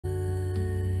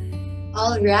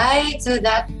All right, so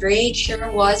that break sure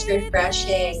was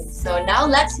refreshing. So now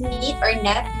let's meet our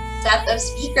next set of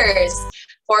speakers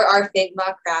for our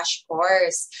Figma crash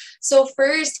course. So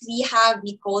first we have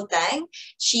Nicole Tang.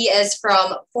 She is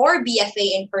from 4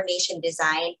 BFA Information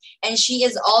Design, and she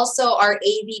is also our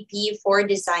AVP for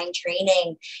Design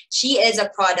Training. She is a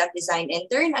product design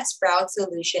intern at Sprout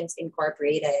Solutions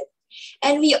Incorporated.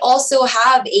 And we also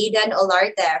have Aidan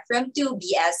Olarte from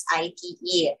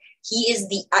 2BSITE. He is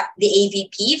the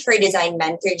AVP for Design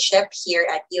Mentorship here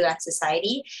at UX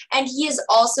Society, and he is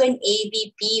also an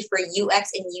AVP for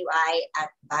UX and UI at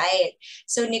Byte.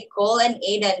 So Nicole and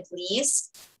Aidan,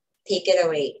 please take it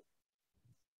away.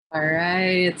 All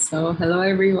right. So, hello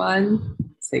everyone.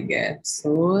 Sige.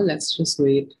 So, let's just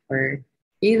wait for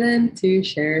Aiden to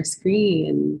share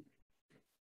screen.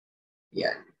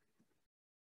 Yeah.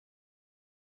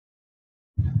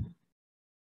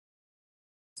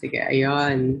 Sige,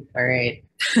 ayun. All right.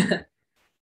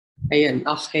 Ayun,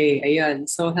 okay, ayun.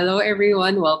 So, hello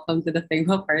everyone. Welcome to the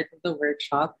Figma part of the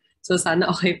workshop. So, sana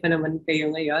okay pa naman kayo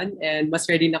ngayon and mas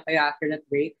ready na kayo after that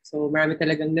break. So, marami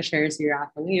talagang na-share si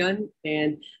Rafa ngayon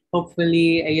and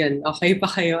hopefully, ayun, okay pa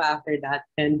kayo after that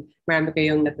and marami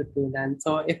kayong natutunan.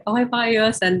 So, if okay pa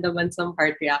kayo, send naman some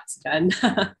heart reacts dyan.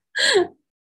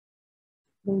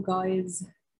 So, guys,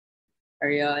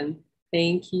 ayun.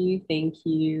 Thank you, thank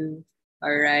you.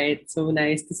 All right, so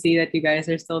nice to see that you guys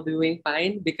are still doing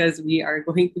fine because we are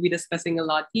going to be discussing a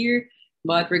lot here,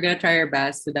 but we're gonna try our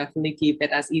best to definitely keep it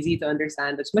as easy to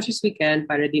understand as much as we can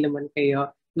para di naman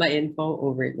kayo ma-info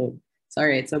overload. So,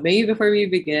 all right, so maybe before we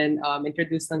begin,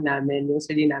 introduce lang namin yung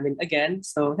sarili namin again.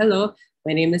 So, hello,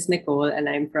 my name is Nicole and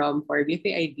I'm from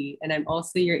 4BFA ID and I'm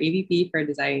also your AVP for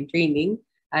Design Training.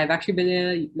 I've actually been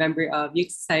a member of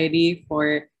UX Society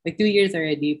for like 2 years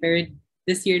already, pero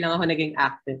this year lang ako naging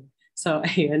active. So,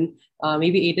 ayun.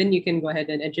 Maybe Aiden, you can go ahead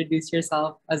and introduce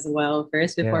yourself as well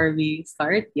first before we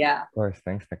start. Yeah. Of course.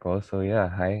 Thanks, Nicole. So yeah,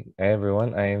 hi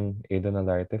everyone. I'm Aiden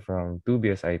Alarte from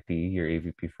 2BSIT, your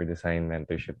AVP for Design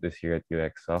Mentorship this year at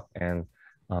UXOC, and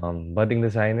budding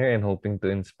designer and hoping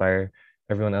to inspire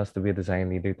everyone else to be a design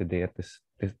leader today at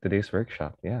today's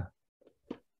workshop. Yeah.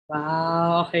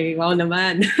 Wow, okay. Wow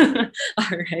naman.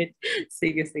 All right.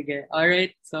 Sige, sige. All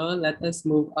right. So, let us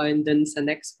move on dun sa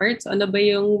next part. So, ano ba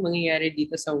yung mangyayari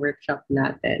dito sa workshop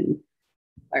natin?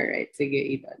 All right. Sige,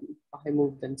 Ethan. Okay,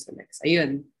 move dun sa next.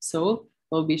 Ayun. So,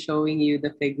 we'll be showing you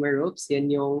the Figma ropes. Yan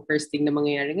yung first thing na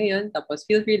mangyayari ngayon. Tapos,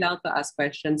 feel free lang to ask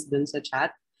questions dun sa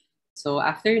chat. So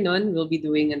after nun, we'll be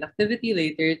doing an activity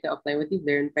later to apply what you've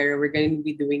learned, pero we're going to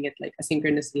be doing it like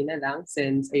asynchronously na lang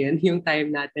since ayun, yung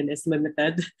time natin is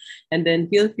limited. And then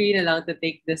feel free na lang to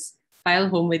take this file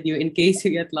home with you in case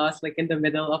you get lost like in the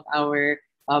middle of our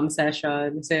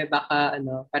session. Kasi baka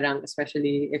parang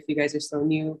especially if you guys are so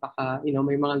new, baka may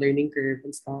mga learning curve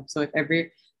and stuff. So if ever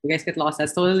you guys get lost,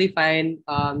 that's totally fine.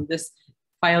 This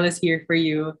file is here for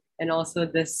you. And also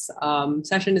this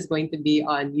session is going to be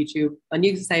on YouTube, on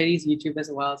New Society's YouTube as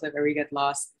well. So if ever you get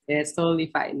lost, it's totally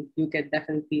fine. You can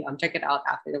definitely check it out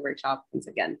after the workshop once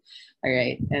again. All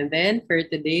right. And then for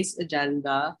today's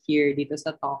agenda here dito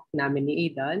sa talk namin ni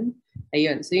Aidan,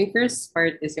 ayun. So yung first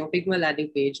part is yung Figma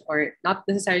landing page, or not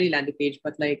necessarily landing page,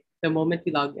 but like the moment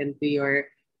you log into your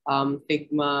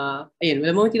Figma, ayun,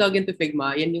 the moment you log into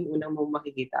Figma, yan yung unang mong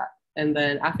makikita. And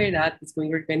then after that,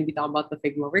 we're going to be talking about the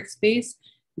Figma workspace,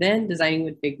 then designing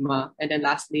with Figma, and then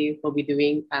lastly, we'll be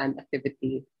doing an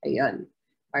activity. Ayun.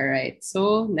 All right.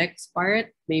 So next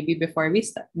part, maybe before we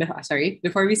start,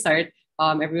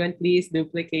 everyone please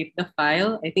duplicate the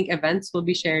file. I think Events will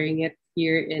be sharing it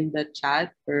here in the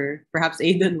chat, or perhaps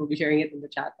Aiden will be sharing it in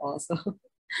the chat also.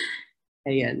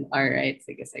 Ayun. All right.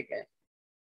 Sige, sige.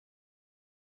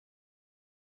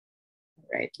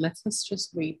 All right. Let's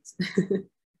just wait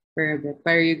for a bit,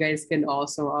 where you guys can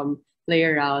also play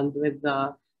around with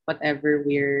the whatever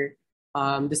we're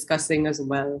discussing as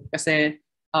well. Kasi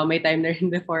may time na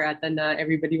rin before ata na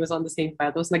everybody was on the same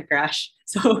file. It was nag-crash.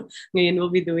 So ngayon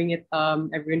we'll be doing it.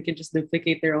 Everyone can just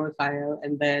duplicate their own file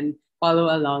and then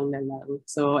follow along na lang.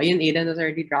 So ayun, Aidan has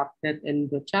already dropped it in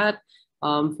the chat.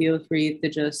 Feel free to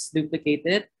just duplicate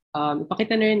it.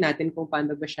 Ipakita na rin natin kung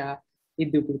paano ba siya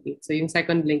i-duplicate. So yung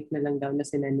second link na lang daw na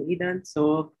sinend ni Aidan.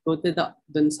 So go to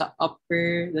dun sa top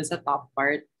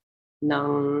part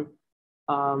ng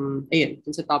ayun,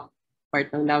 dun sa top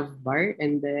part ng nav bar,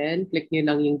 and then click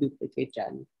nyo lang yung duplicate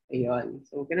dyan. Ayun.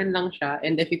 So ganun lang siya.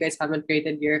 And if you guys haven't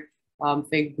created your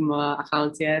Figma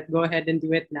accounts yet, go ahead and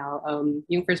do it now.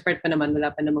 Yung first part pa naman,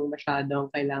 wala pa namang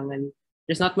masyadong kailangan.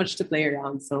 There's not much to play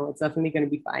around, so it's definitely gonna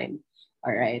be fine.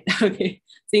 All right. Okay.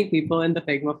 Seeing people in the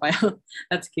Figma file.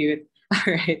 That's cute. All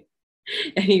right.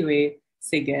 Anyway,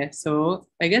 Sige. So,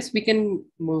 I guess we can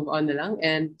move on na lang.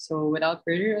 And so, without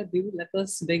further ado, let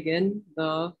us begin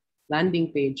the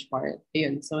landing page part.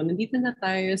 Ayun. So, nandito na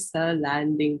tayo sa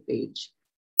landing page.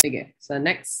 Sige. So,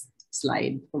 next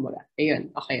slide. Kumbaga. Ayun.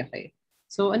 Okay, okay.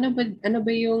 So, ano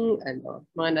ba yung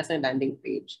mga nasa landing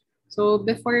page? So,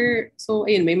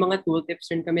 ayun, may mga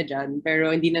tooltips rin kami dyan, pero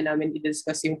hindi na namin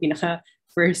i-discuss yung pinaka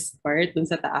first part dun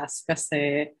sa taas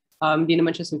kasi hindi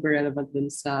naman siya super relevant dun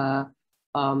sa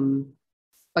um,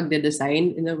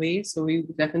 pagde-design in a way. So we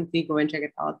would definitely go and check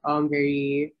it out.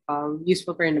 Very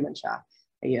useful pa rin naman siya.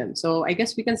 Ayun. So I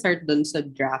guess we can start dun sa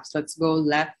drafts. Let's go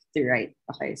left to right.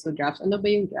 Okay, so drafts. Ano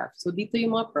ba yung drafts? So dito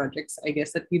yung mga projects, I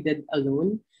guess, that you did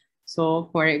alone.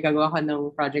 So for gagawa ka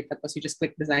ng project tapos you just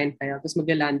click design file tapos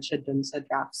magla-land siya dun sa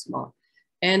drafts mo.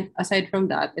 And aside from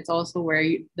that, it's also where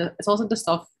it's also the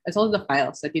stuff, it's also the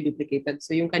files that you duplicated.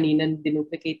 So yung kanina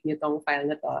dinuplicate niyo tong file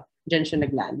na to, dyan siya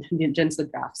nagland, dyan sa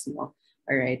drafts mo.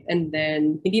 All right. And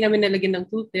then, hindi namin nalagyan ng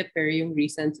tooltip, pero yung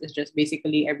recents is just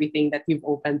basically everything that you've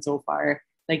opened so far.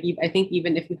 Like, I think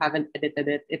even if you haven't edited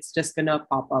it, it's just gonna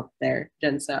pop up there,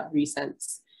 dyan sa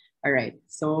recents. All right.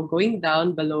 So going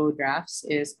down below drafts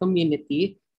is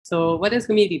community. So what is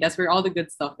community? That's where all the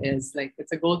good stuff is. Like,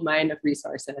 it's a gold mine of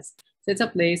resources. So it's a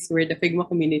place where the Figma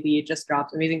community just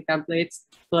drops amazing templates,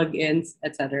 plugins,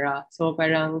 etc. So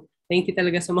parang thank you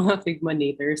talaga sa mga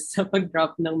Figmanators sa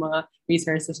pag-drop ng mga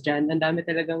resources dyan. Ang dami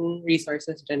talagang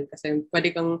resources dyan kasi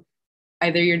pwede kang,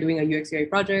 either you're doing a UX UI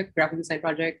project, graphic design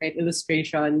project, kahit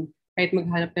illustration, kahit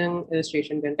maghanap ka ng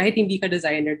illustration dyan. Kahit hindi ka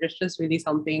designer, there's just really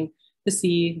something to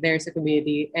see there's a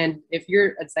community. And if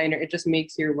you're a designer, it just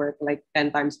makes your work like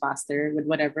 10 times faster with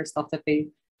whatever stuff that they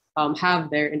have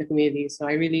there in the community. So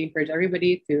I really encourage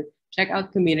everybody to check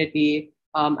out community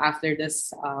after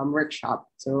this workshop.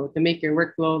 So to make your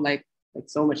workflow like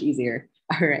so much easier.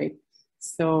 All right.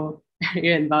 So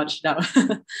yun, vouched out.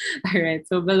 All right.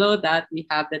 So below that, we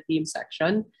have the team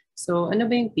section. So ano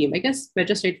ba yung team? I guess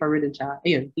medyo straightforward din siya.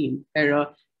 Ayun, team.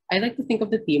 Pero I like to think of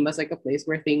the team as like a place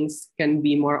where things can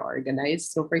be more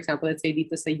organized. So for example, let's say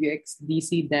dito sa UX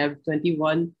DC Dev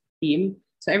 21 team.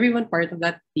 So everyone part of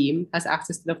that team has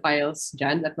access to the files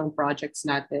dyan at ng projects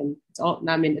natin. It's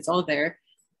all there.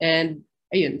 And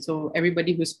ayun, so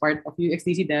everybody who's part of UX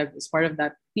DC Dev is part of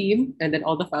that team. And then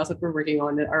all the files that we're working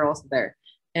on are also there.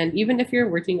 And even if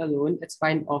you're working alone, it's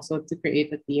fine also to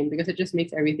create a team because it just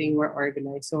makes everything more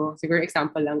organized. So siguro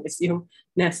example lang is yung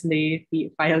Nestle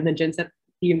file na dyan sa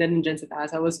team na nandyan sa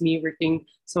taas. That was me working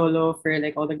solo for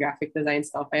like all the graphic design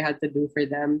stuff I had to do for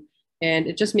them. And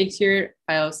it just makes your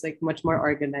files like much more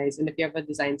organized. And if you have a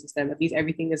design system, at least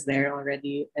everything is there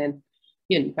already. And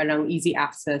yun, parang easy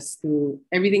access to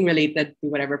everything related to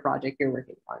whatever project you're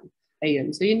working on.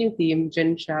 Ayun. So yun yung team,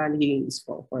 dyan siya naging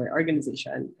useful for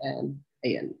organization. And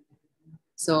ayun.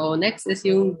 So next is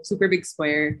yung super big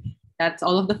square. That's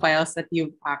all of the files that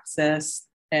you've accessed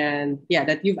and yeah,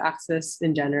 that you've accessed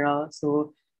in general.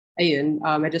 So ayun,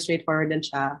 medyo straightforward din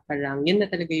siya. Parang yun na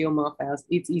talaga yung mga files.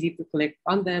 It's easy to click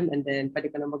on them and then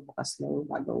pwede ka na magbukas ng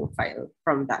bagong file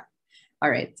from that. All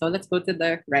right, so let's go to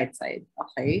the right side.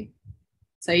 Okay.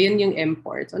 So yun yung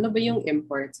imports. Ano ba yung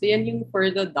imports? So yan yung for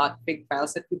the .fig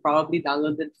files that you probably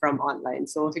downloaded from online.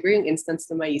 So siguro yung instance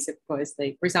na maisip ko is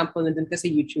like, for example, nandun ka sa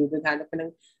YouTube, naghanap ka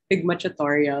ng Figma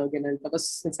tutorial, ganun.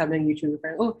 Tapos nagsabi ng YouTube,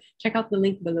 parang, oh, check out the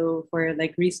link below for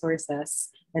like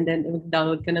resources. And then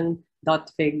download ka ng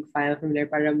 .fig file from there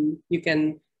para you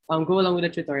can go along with the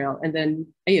tutorial. And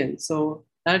then, ayun. So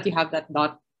now that you have that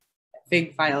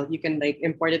 .fig file, you can like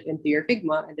import it into your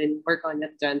Figma and then work on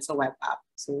it dyan sa web app.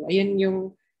 So yan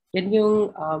yung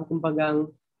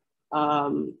kumbagang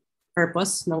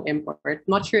purpose ng import.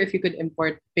 Not sure if you could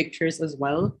import pictures as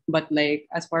well, but like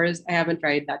as far as I haven't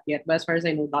tried that yet, but as far as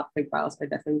I know, .fig files are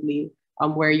definitely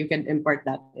where you can import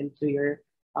that into your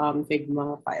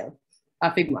Figma file.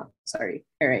 Figma, sorry.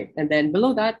 All right. And then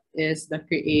below that is the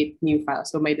create new file.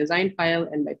 So my design file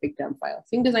and my FigJam file.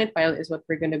 So yung design file is what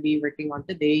we're going to be working on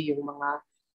today, yung mga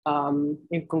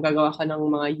kung gagawa ka ng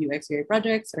mga UX UI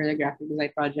projects or the graphic design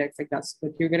projects, like that's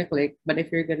what you're gonna click. But if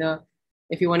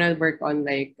you wanna work on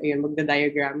like ayun,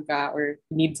 magda-diagram ka or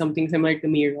need something similar to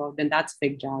Miro, then that's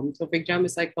FigJam. So FigJam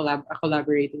is like a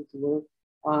collaborating tool.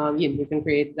 You can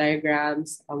create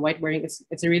diagrams. Whiteboarding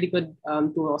it's a really good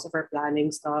tool also for planning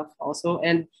stuff also.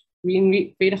 And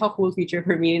really a cool feature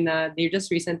for me na they just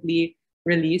recently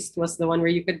released was the one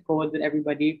where you could code with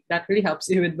everybody. That really helps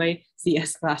you with my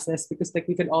CS classes because like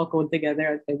we could all code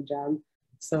together at FigJam.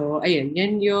 So ayun,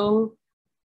 yan yung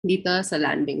dito sa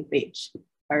landing page.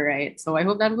 All right. So I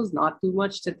hope that was not too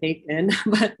much to take in,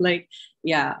 but like,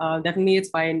 yeah, definitely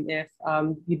it's fine if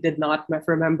you did not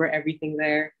remember everything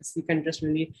there, because you can just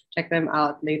really check them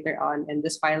out later on, and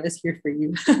this file is here for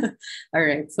you. All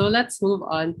right. So let's move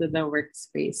on to the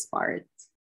workspace part.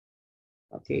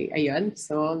 Okay, ayun.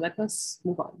 So let us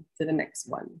move on to the next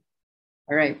one.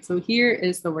 All right, so here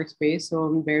is the workspace.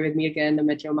 So bear with me again, na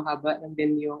medyo mahaba lang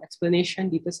din yung explanation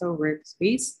dito sa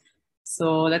workspace.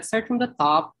 So let's start from the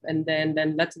top, and then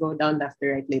let's go down left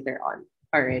to right later on.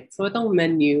 All right, so itong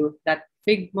menu, that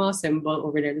Figma symbol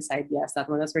over there, the side, yes, that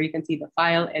one. That's where you can see the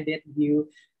file, edit, view,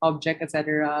 object,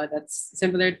 etc. That's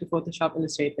similar to Photoshop,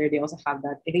 Illustrator. They also have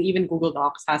that. I think even Google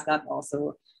Docs has that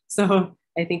also. So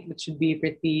I think that should be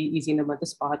pretty easy naman to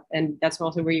spot. And that's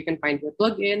also where you can find your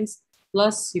plugins.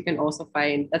 Plus, you can also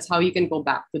find, that's how you can go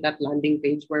back to that landing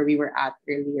page where we were at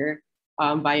earlier,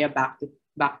 via back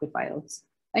to files.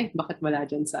 Ay, bakit wala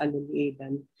dyan sa ano ni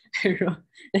Aidan? Pero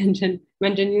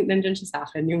nandyan siya sa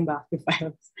akin yung back to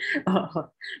files.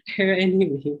 Oo. Pero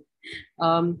anyway,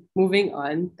 moving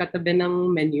on, katabi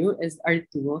ng menu is our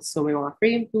tools. So may mga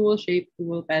frame tool, shape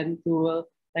tool, pen tool,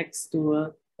 text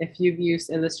tool. If you've used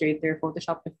Illustrator,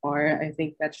 Photoshop before, I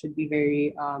think that should be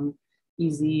very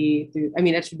easy to, I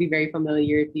mean, that should be very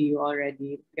familiar to you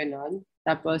already. Ganon.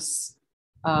 Tapos,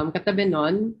 katabi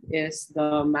nun is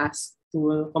the mask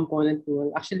tool, component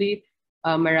tool. Actually,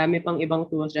 marami pang ibang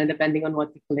tools dyan depending on what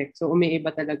you click. So,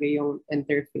 umiiba talaga yung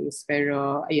interface.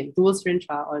 Pero, ayun, tools rin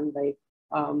siya on like,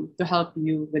 to help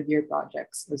you with your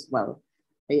projects as well.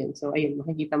 Ayun, so ayun,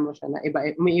 makikita mo siya na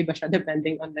umiiba siya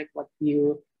depending on like what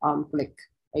you click.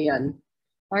 Ayan.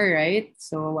 All right,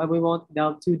 so we won't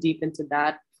delve too deep into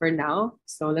that for now.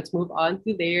 So let's move on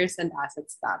to layers and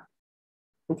assets tab.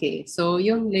 Okay, so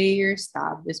yung layers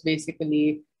tab is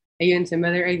basically, ayun,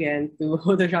 similar again to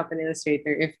Photoshop and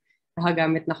Illustrator. If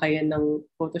nakagamit na kayo ng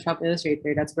Photoshop and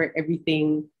Illustrator, that's where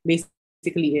everything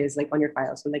basically is, like on your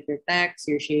file. So like your text,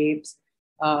 your shapes,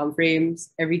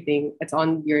 frames, everything, it's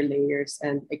on your layers,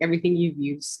 and like everything you've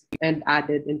used and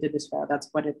added into this file, that's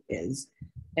what it is.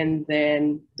 And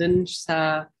then dun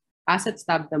sa assets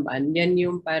tab naman, yan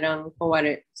yung parang,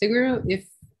 kumwari, siguro if,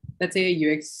 let's say a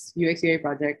UX UI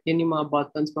project, yan yung mga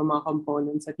buttons, mga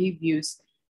components that you've used,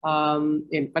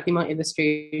 pati mga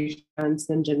illustrations,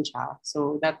 nandyan siya.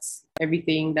 So that's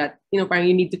everything that,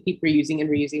 parang you need to keep reusing and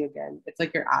reusing again. It's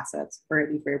like your assets for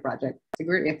your project.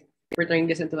 Siguro if we're turning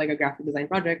this into like a graphic design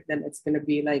project, then it's going to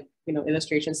be like,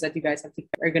 illustrations that you guys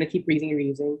are going to keep reusing and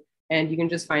reusing. And you can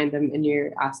just find them in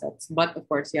your assets. But of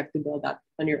course, you have to build that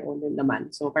on your own din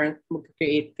naman. So parang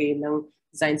mag-create kayo ng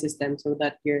design system so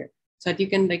that you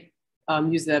can like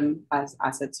use them as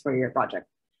assets for your project.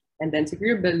 And then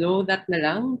siguro below that na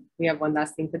lang, we have one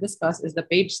last thing to discuss is the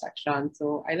page section.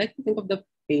 So I like to think of the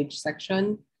page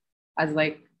section as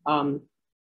like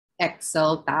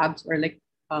Excel tabs or like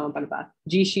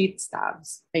G Sheets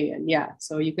tabs. Ayan, yeah.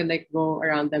 So you can like go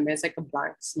around them as like a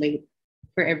blank slate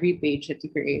for every page that you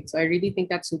create. So I really think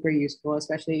that's super useful,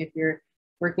 especially if you're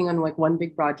working on like one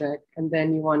big project and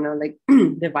then you want to like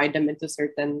divide them into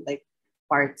certain like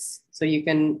parts so you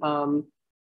can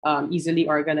easily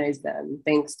organize them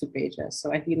thanks to pages.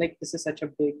 So I feel like this is such a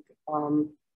big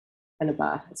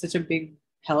such a big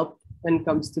help when it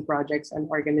comes to projects and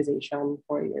organization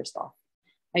for your stuff.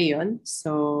 Ayun.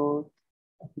 So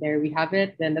there we have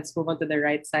it. Then let's move on to the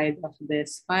right side of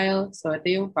this file. So ito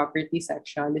yung property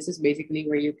section. This is basically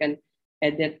where you can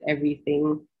edit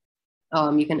everything.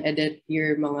 You can edit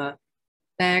your mga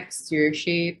text, your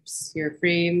shapes, your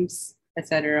frames,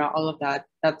 etc. All of that.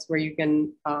 That's where you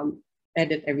can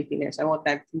edit everything there. So I won't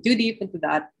dive too deep into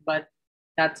that, but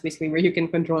that's basically where you can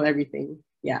control everything.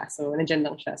 Yeah, so nandiyan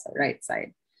lang siya sa right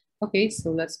side. Okay, so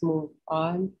let's move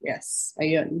on. Yes,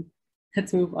 ayun.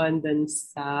 Let's move on then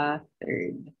sa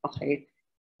third. Okay.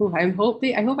 Ooh, I hope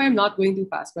I'm not going too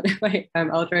fast, but if I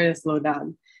am, I'll try to slow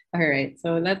down. All right.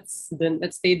 So let's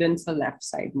stay dun sa left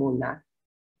side muna.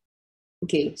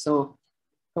 Okay. So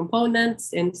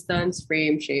components, instance,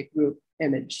 frame, shape, group,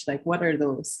 image. Like what are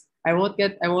those? I won't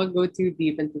go too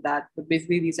deep into that, but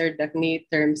basically these are definitely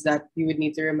terms that you would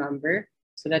need to remember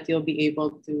so that you'll be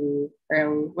able to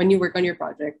when you work on your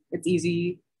project, it's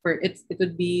easy it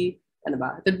would be it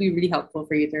would be really helpful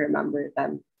for you to remember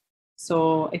them.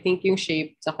 So I think yung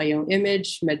shape saka yung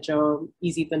image, medyo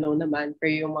easy to know naman. Pero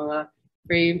yung mga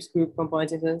frames, group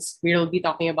components, we'll be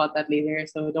talking about that later.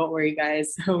 So don't worry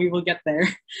guys, we will get there.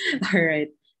 All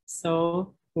right.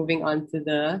 So moving on to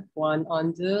the one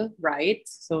on the right.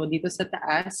 So dito sa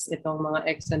taas, itong mga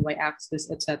X and Y axis,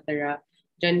 etc.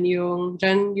 Dyan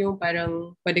yung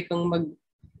parang pwede kang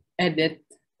mag-edit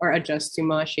or adjust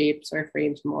yung mga shapes or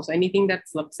frames mo. So anything that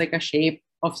looks like a shape,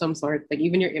 of some sort, like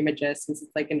even your images, since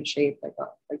it's like in a shape, like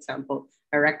for example,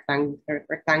 a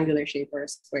rectangular shape or a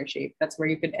square shape. That's where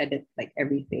you could edit like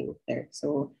everything there.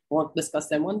 So won't discuss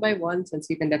them one by one since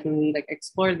you can definitely like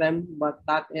explore them, but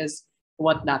that is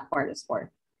what that part is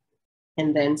for.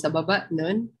 And then sa baba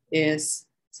nun is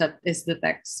the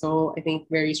text. So I think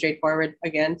very straightforward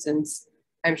again, since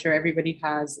I'm sure everybody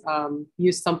has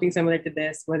used something similar to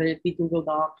this, whether it be Google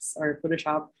Docs or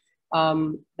Photoshop.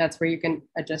 That's where you can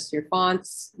adjust your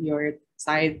fonts, your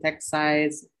text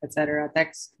size, etc.,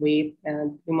 text weight,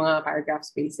 and yung mga paragraph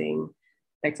spacing,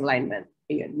 text alignment.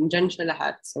 Ayun, nandyan siya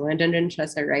lahat. So nandyan rin siya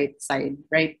sa right side,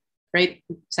 right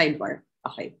sidebar.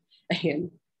 Okay.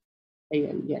 Ayun.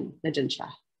 Ayun, yan. Nandyan siya.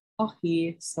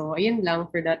 Okay, so ayun lang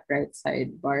for that right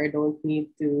sidebar. Don't need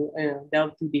to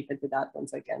delve too deep into that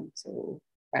once again. So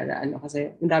para ano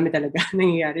kasi ang dami talaga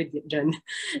nangyayari dyan.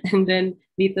 And then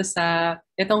dito sa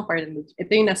itong part, ito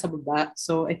yung nasa baba.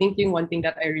 So I think yung one thing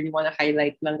that I really want to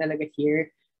highlight lang talaga here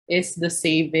is the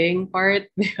saving part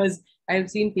because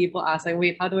I've seen people ask like,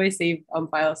 wait, how do I save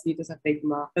files dito sa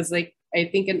Figma? Because like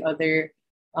I think in other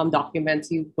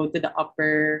documents, you go to the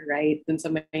upper right, dun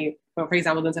sa may, for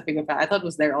example, dun sa Figma file, I thought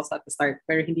it was there also at the start,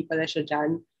 pero hindi pala siya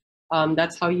dyan.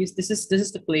 That's how you, this is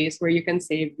the place where you can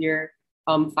save your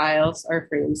files or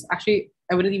frames. Actually,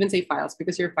 I wouldn't even say files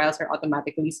because your files are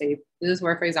automatically saved. This is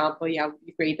where, for example, you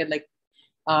created like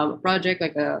a project,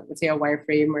 like let's say a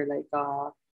wireframe or like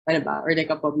ano ba, or like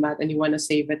a PubMat, and you want to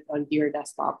save it onto your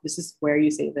desktop. This is where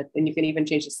you save it, and you can even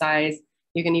change the size.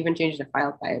 You can even change the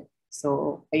file type.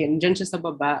 So, ayun, dyan siya sa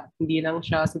baba. Hindi lang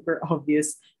siya super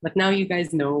obvious. But now you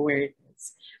guys know where it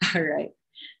is. All right.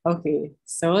 Okay.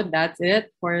 So, that's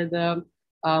it for the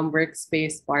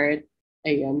workspace part.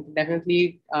 Ayun.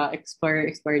 Definitely explore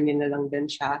niyo na lang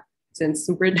din siya. Since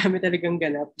super dami talagang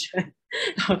ganap dyan.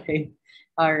 Okay.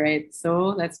 All right.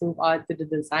 So, let's move on to the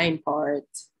design part.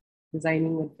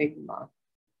 Designing with Figma.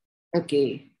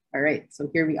 Okay. All right. So,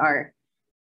 here we are.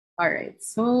 All right,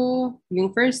 so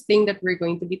yung first thing that we're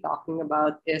going to be talking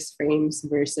about is frames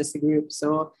versus groups.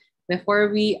 So before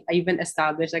we even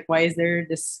establish like why is there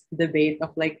this debate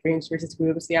of like frames versus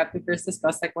groups, we have to first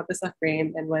discuss like what is a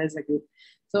frame and what is a group.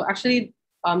 So actually,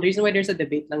 the reason why there's a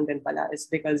debate lang din pala is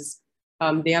because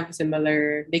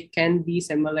they can be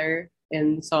similar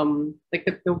in some like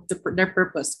their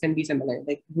purpose can be similar,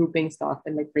 like grouping stuff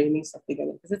and like framing stuff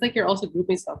together. Because it's like you're also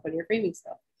grouping stuff when you're framing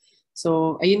stuff.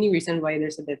 So, ayun yung reason why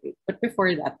there's a debate. But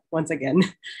before that, once again,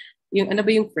 yung ano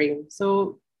ba yung frame?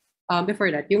 So,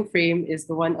 before that, yung frame is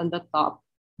the one on the top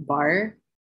bar.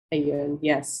 Ayun,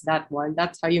 yes, that one.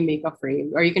 That's how you make a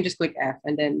frame. Or you can just click F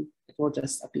and then it will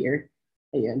just appear.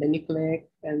 Ayun, then you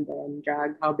click and then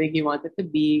drag how big you want it to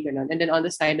be. Ganun. And then on the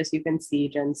side, as you can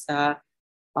see dyan sa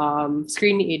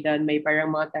screen ni Aidan, may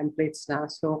parang mga templates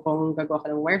na. So, kung gagawa ka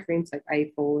ng wireframes like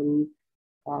iPhone,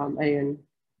 ayun,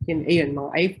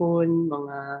 mga iPhone,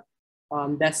 mga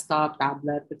desktop,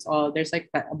 tablet, it's all, there's like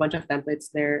a bunch of templates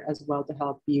there as well to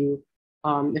help you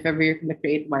if ever you're gonna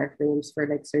create wireframes for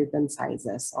like certain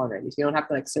sizes already. So you don't have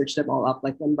to like search them all up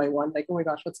like one by one, like, oh my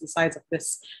gosh, what's the size of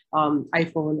this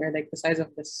iPhone or like the size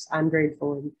of this Android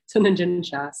phone. So nandyan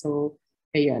siya. So,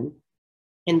 ayun.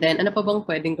 And then, ano pa bang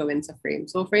pwedeng gawin sa frame?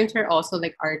 So frames are also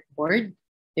like artboard.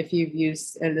 If you've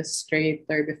used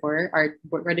Illustrator before,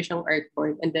 pwede siyang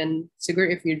artboard. And then,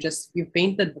 siguro if you've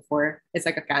painted before, it's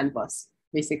like a canvas,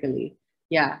 basically.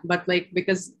 Yeah, but like,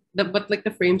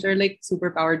 the frames are like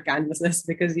super powered canvases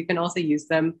because you can also use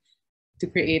them to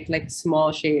create like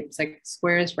small shapes, like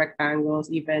squares, rectangles,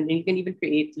 even, and you can even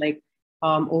create like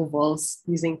ovals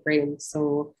using frames.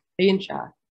 So, ayun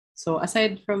siya. So,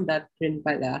 aside from that rin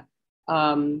pala,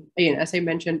 ayun, as I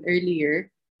mentioned earlier,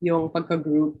 yung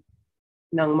pagka-group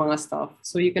ng mga stuff.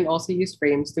 So you can also use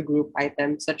frames to group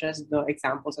items such as the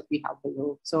examples that we have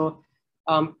below. So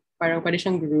parang pwede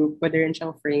siyang group, pwede rin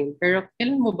siyang frame. Pero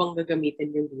kailan mo bang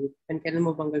gagamitin yung group? And kailan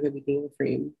mo bang gagamitin yung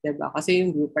frame? Diba? Kasi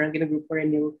yung group, parang ginagroup mo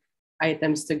rin yung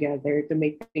items together to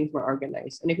make things more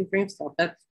organized. And if you frame stuff,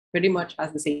 that pretty much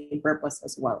has the same purpose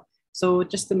as well. So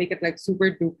just to make it like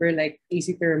super duper, like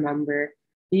easy to remember,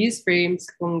 use frames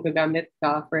kung gagamit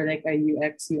ka for like a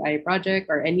UX, UI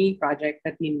project or any project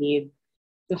that you need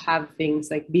to have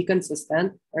things like be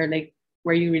consistent or like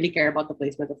where you really care about the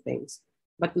placement of things.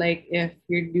 But like if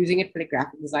you're using it for like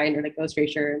graphic design or like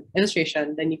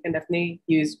illustration, then you can definitely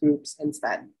use groups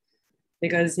instead.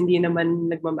 Because hindi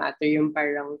naman nagmamatter yung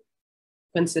parang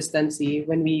consistency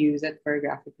when we use it for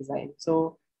graphic design.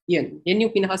 So yun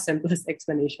yung pinaka-simplest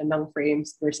explanation ng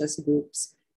frames versus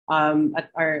groups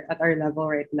at our level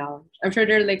right now. I'm sure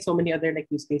there are like so many other like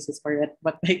use cases for it,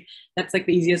 but like that's like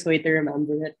the easiest way to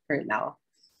remember it for now.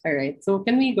 Alright, so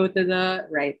can we go to the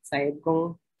right side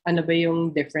kung ano ba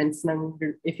yung difference ng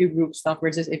if you group stuff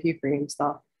versus if you frame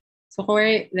stuff? So kung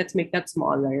let's make that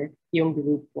smaller, yung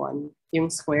group one. Yung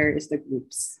square is the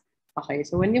groups. Okay,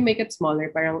 so when you make it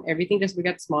smaller, parang everything just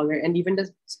gets smaller and even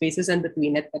the spaces in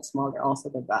between it get smaller also,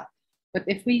 diba? But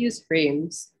if we use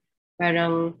frames,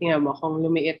 parang tingnan mo, kung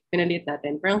pinaliit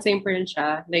natin, parang same pa rin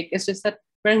siya. Like, it's just that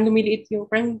parang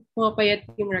parang pumapayat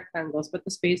yung rectangles, but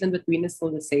the space in between is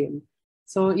still the same.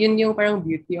 So, yun yung parang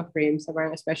beauty of frames,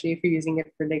 parang especially if you're using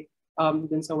it for like,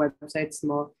 dun sa websites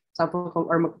mo, example,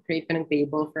 or mag-create ka ng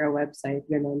table for a website,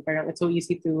 ganun. Parang it's so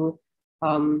easy to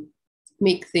um,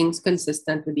 make things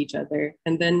consistent with each other.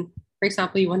 And then, for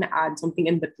example, you want to add something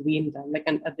in between them, like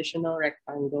an additional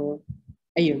rectangle.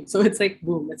 Ayun. So it's like,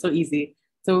 boom, it's so easy.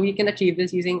 So we can achieve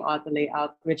this using auto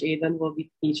layout, which Aidan will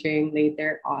be teaching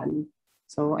later on.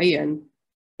 So ayun.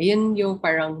 Ayun yung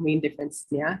parang main difference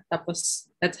niya. Tapos,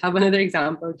 let's have another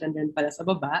example dyan din pala sa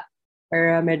baba.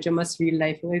 Para medyo mas real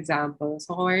life yung example.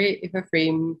 So kung if a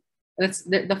frame,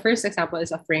 the first example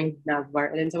is a framed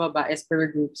navbar, and then sa baba is per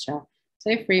groups siya. So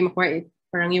a frame,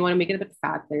 parang you want to make it a bit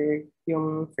fatter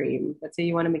yung frame. Let's say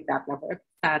you want to make that navbar a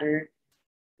bit fatter.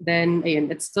 Then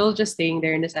ayun, it's still just staying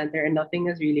there in the center and nothing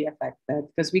is really affected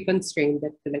because we constrained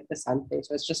it to like the center.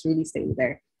 So it's just really staying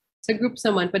there. Sa groups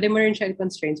naman, pwede mo rin siya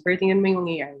i-constraints, pero tingnan mo yung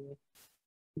nangyayari.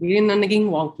 Bigyan na naging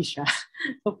wonky siya.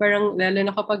 So parang, lalo na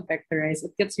kapag vectorized,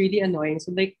 it gets really annoying. So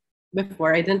like,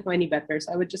 before, I didn't know any better, so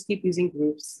I would just keep using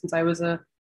groups since I was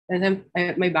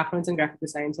my background's in graphic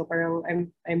design, so parang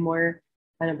I'm more,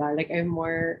 I'm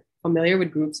more familiar with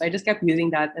groups. So I just kept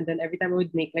using that, and then every time I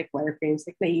would make like wireframes,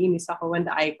 like naiinis ako when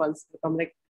the icons become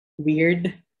like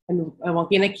weird and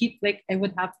wonky, and I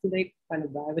would have to I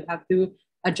would have to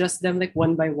adjust them like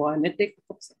one by one.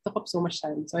 Took up so much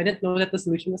time. So I didn't know that the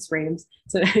solution was frames.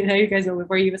 So now you guys know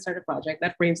before you even start a project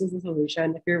that frames is the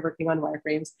solution if you're working on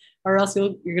wireframes, or else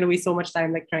you're gonna waste so much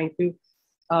time like trying to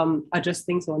adjust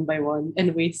things one by one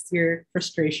and waste your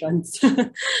frustrations.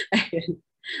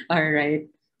 All right.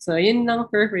 So yun lang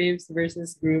for frames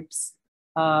versus groups.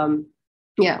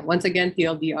 Yeah, once again,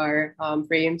 TLDR,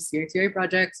 frames, your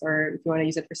projects, or if you want to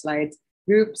use it for slides,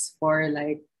 groups for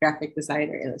like graphic design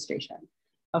or illustration.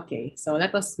 Okay, so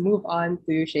let us move on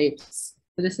to shapes.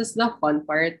 So this is the fun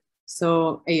part.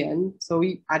 So ayan, so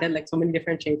we added like so many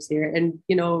different shapes here, and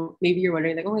maybe you're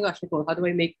wondering like, oh my gosh, Nicole, how do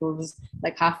I make those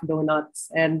like half donuts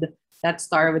and that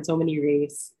star with so many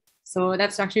rays? So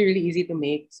that's actually really easy to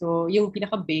make. So yung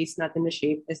pinaka base natin na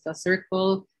shape is the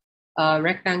circle,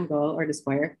 rectangle or the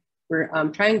square, or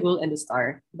triangle and the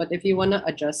star. But if you wanna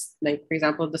adjust, like for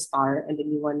example, the star, and then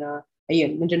you wanna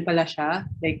ayun, nandyan pala siya.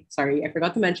 Like, sorry, I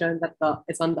forgot to mention that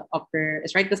it's on the upper,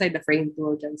 it's right beside the frame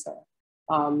tool dyan sa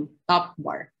top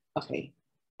bar. Okay,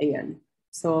 ayun.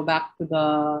 So back to the,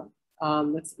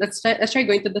 let's try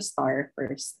going to the star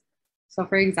first. So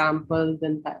for example,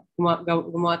 dun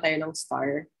gumawa tayo ng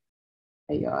star.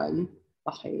 Ayun.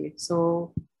 Okay,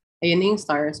 so ayun na yung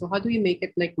star. So how do we make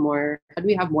it like more, how do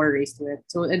we have more rays to it?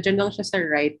 So dyan lang siya sa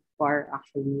right bar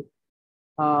actually.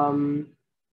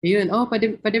 Ayun,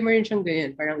 pwede mo rin siyang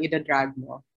ganyan, parang ida-drag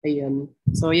mo. Ayun.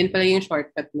 So, yun pala yung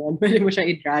shortcut nun. Pwede mo siya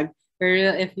i-drag.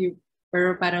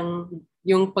 Pero parang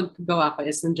yung paggawa ko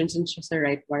is nandiyan siya sa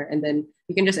right bar, and then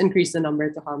you can just increase the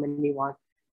number to how many you want.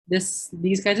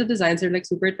 These kinds of designs are like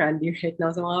super trendy right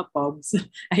now sa mga pubs.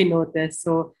 I noticed.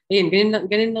 So, ayun,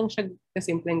 ganun lang siya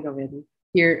kasimpleng gawin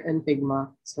here in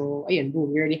Figma. So, ayun, boom,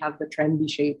 we already have the trendy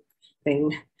shape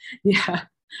thing. Yeah.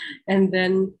 And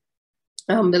then,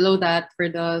 below that, for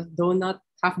the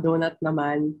half donut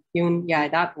naman,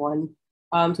 that one,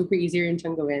 super easy rin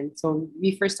siyang gawin. So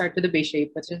we first start with the base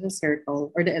shape, which is a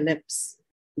circle or the ellipse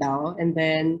now. And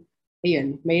then,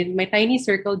 ayun, may tiny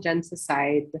circle dyan sa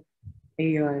side.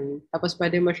 Ayun. Tapos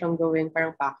pwede mo siyang gawin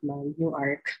parang Pac-Man, yung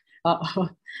arc. Oo.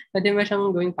 Pwede mo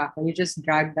siyang gawing Pac-Man. You just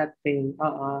drag that thing.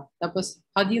 Tapos,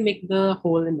 how do you make the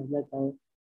hole in the middle?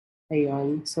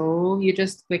 Ayun. So, you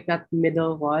just click that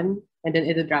middle one, and then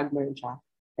ito-drag mo rin siya.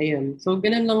 Ayun. So,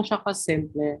 ganun lang siya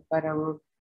ka-simple. Parang,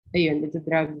 ayun,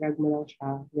 ito-drag mo lang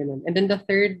siya. Ganun. And then the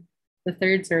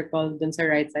third circle dun sa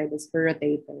right side is for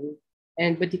rotating.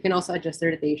 But you can also adjust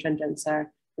the rotation dyan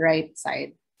sa right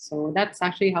side. So, that's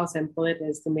actually how simple it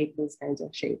is to make those kinds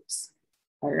of shapes.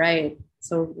 Alright.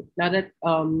 So, now that,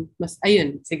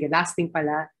 ayun, sige, last thing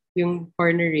pala, yung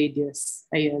corner radius.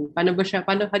 Ayun. How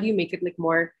do you make it like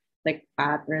more like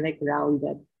fat or like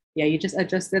rounded? Yeah, you just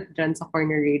adjust it dyan sa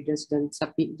corner radius dun sa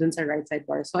right side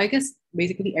bar. So I guess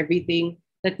basically everything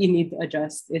that you need to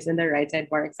adjust is in the right side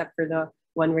bar except for the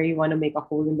one where you want to make a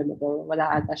hole in the middle. Wala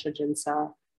ata siya dyan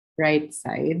sa right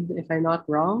side, if I'm not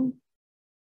wrong.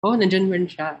 Oh, nandyan rin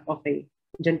siya. Okay.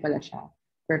 Dyan pala siya.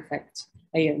 Perfect.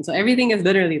 Ayun. So everything is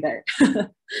literally there.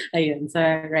 Ayun,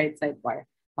 sa right sidebar.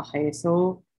 Okay,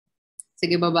 so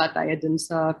sige, baba tayo dun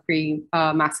sa frame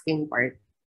masking part.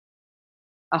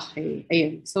 Okay,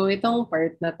 ayun. So itong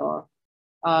part na to,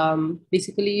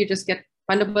 basically you just get,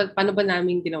 paano ba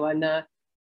namin ginawa na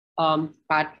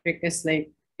Patrick is like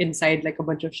inside like a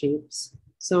bunch of shapes.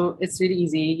 So it's really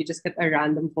easy. You just get a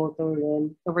random photo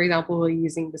in. So for example, we're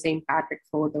using the same Patrick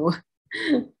photo.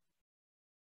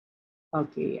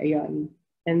 Okay, ayun.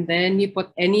 And then you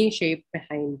put any shape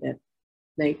behind it.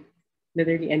 Like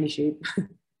literally any shape.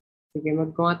 Sige,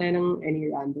 maggawa tayo ng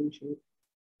any random shape.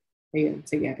 Ayun,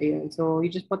 sige, ayun. So you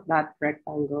just put that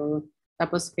rectangle.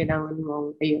 Tapos kailangan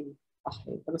mong, ayun.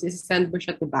 Okay. Tapos isi-send mo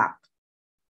siya to back.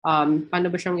 Paano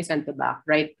ba siyang i-send to back?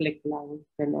 Right click lang,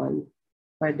 ganon.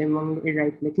 Pwede mong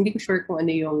i-right click. Hindi ko sure kung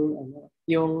ano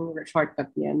yung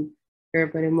shortcut niyan. Pero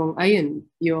pwede mong, ayun,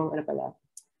 yung, ano pala,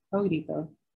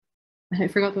 dito. I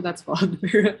forgot what that's called.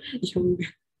 Pero yung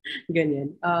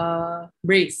ganyan.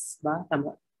 Brace ba?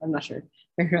 Tama. I'm not sure.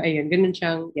 Pero ayun, ganun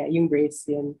siyang, yeah, yung brace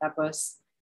yan. Tapos,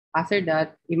 after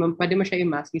that, pwede mo siya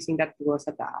i-mask using that tool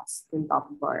sa taas, yung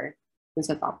top bar. Yung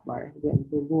sa top bar. Then,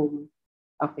 boom, boom.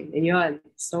 Okay, ayun.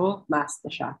 So, mask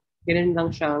na siya. Ganun lang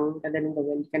siyang kadaling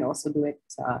gawin. You can also do it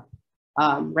sa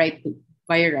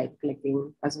via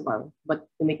right-clicking as well. But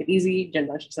to make it easy, dyan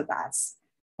lang siya sa taas.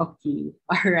 Okay,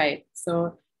 alright.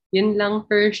 So, yun lang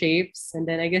for shapes. And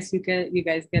then I guess you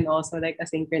guys can also like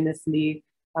asynchronously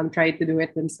try to do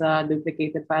it dun sa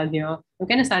duplicated file nyo. I'm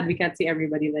kind of sad we can't see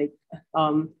everybody like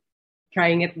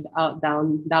trying it out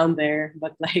down there.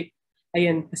 But like,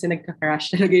 ayun, kasi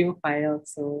nagka-crash talaga yung file.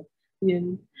 So,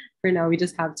 yun. For now, we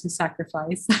just have to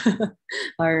sacrifice.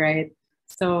 All right.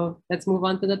 So let's move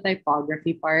on to the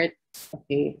typography part.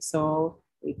 Okay, so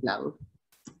wait lang.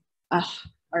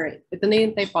 All right. Ito na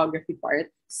yung typography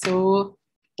part. So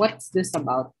what's this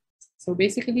about? So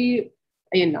basically,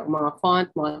 ayun lang, mga font,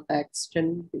 mga text,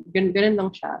 ganun lang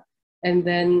siya. And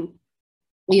then,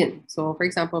 ayun. So for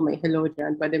example, may hello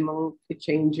dyan. Pwede mong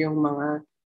i-change yung mga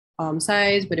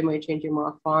size. Pwede mong i-change yung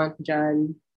mga font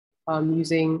dyan.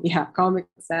 Using, Comic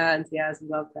Sans. Yes,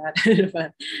 love that.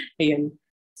 Ayun.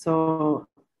 So,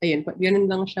 ayun,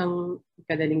 ganun lang siyang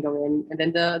kadaling gawin. And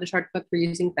then the shortcut for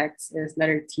using text is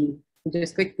letter T. You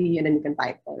just click T and then you can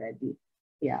type already.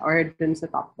 Yeah, or dun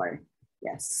sa top bar.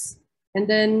 Yes. And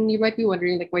then you might be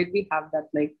wondering, like, why do we have that,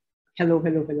 like, hello,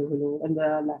 hello, hello, hello on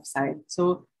the left side?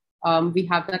 So, we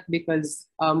have that because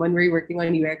when we're working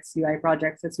on UX, UI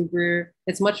projects,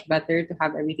 it's much better to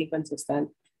have everything consistent.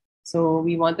 So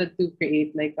we wanted to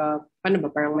create like paano ba,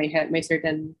 parang may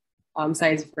certain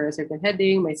size for a certain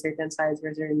heading, may certain size for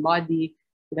a certain body,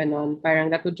 ganon. Parang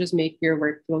that would just make your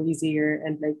workflow easier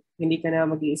and like hindi ka na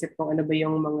mag-iisip kung ano ba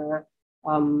yung mga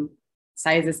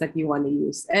sizes that you want to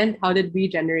use. And how did we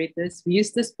generate this? We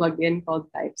used this plugin called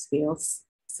Typescales.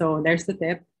 So there's the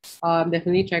tip.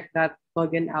 Definitely check that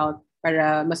plugin out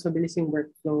para mas mabilis yung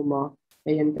workflow mo.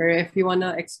 Ayun. Pero if you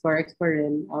wanna explore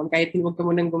rin, kahit huwag ka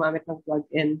munang gumamit ng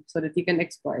plugin so that you can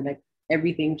explore like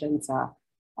everything dyan sa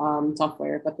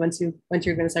software. But once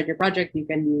you're gonna start your project, you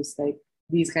can use like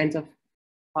these kinds of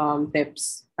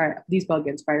tips, or these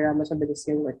plugins para mas mabilis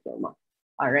yung workflow mo.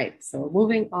 Alright, so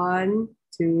moving on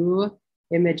to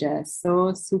images.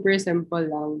 So super simple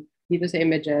lang dito sa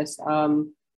images.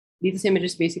 Dito sa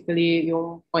images, basically,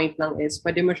 yung point lang is,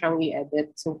 pwede mo siyang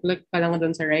i-edit. So, click ka lang doon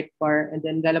sa right bar and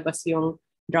then lalabas yung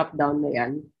drop-down na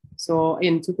yan. So,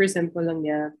 ayun, super simple lang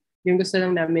niya. Yung gusto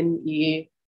lang namin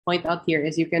i-point out here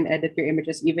is you can edit your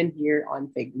images even here on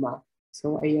Figma.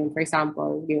 So, ayun, for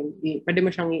example, yun, pwede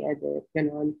mo siyang i-edit,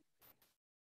 gano'n.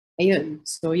 Ayun,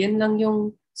 so yan lang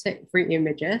yung for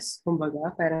images,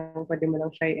 kumbaga, parang pwede mo lang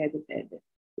siya i-edit.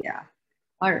 Yeah.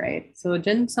 Alright, so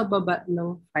dyan sa baba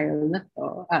ng file na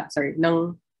to,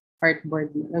 ng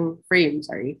artboard, ng frame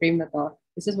na to,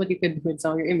 this is what you can do with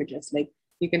some of your images. Like,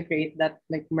 you can create that,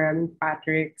 like, maraming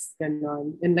Patricks,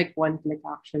 ganon, in like one click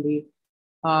actually.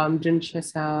 Dyan siya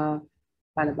sa,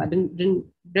 paano ba,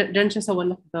 dyan siya sa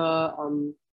one of the,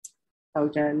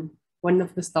 one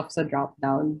of the stuff sa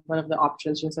drop-down, one of the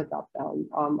options yung sa drop-down,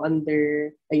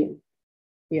 under, ayun,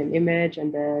 image, and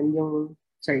then yung,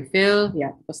 fill,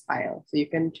 to style. So you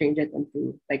can change it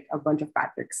into like a bunch of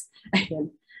Patricks. Ayan.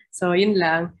 So yun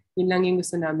lang yung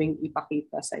gusto naming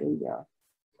ipakita sa inyo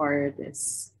for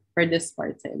this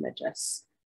part sa images.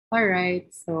 Alright,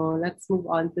 so let's move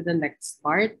on to the next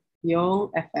part,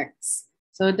 yung effects.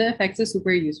 So the effects is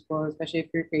super useful, especially if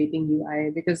you're creating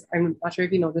UI, because I'm not sure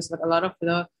if you noticed, but a lot of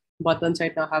the buttons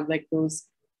right now have like those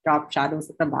drop shadows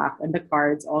at the back, and the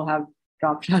cards all have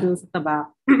drop shadows at the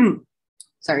back.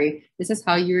 this is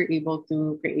how you're able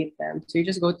to create them. So you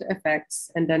just go to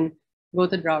effects and then go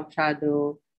to drop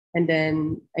shadow and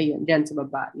then ayun, dyan sa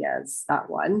baba. Yes, that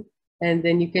one. And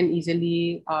then you can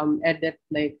easily edit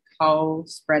like how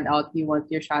spread out you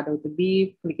want your shadow to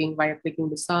be, clicking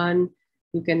the sun.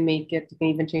 You can make it, you can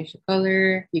even change the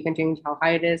color, you can change how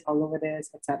high it is, how low it is,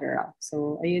 etc.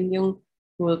 So ayun yung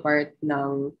cool part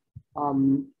ng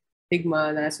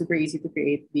Figma na super easy to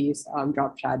create these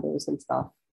drop shadows and stuff.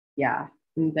 Yeah.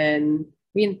 And then,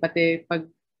 yun, pati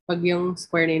pag yung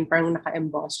square na yun, parang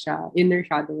naka-emboss siya, inner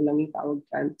shadow lang yung tawag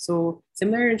dyan. So,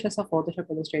 similar rin siya sa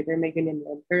Photoshop Illustrator, may ganyan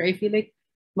yun. Pero I feel like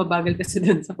mabagal kasi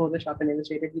dun sa Photoshop and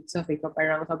Illustrator. Dito sa Figma,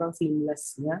 parang sobrang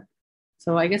seamless niya.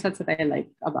 So, I guess that's what I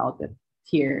like about it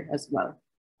here as well.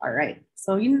 All right.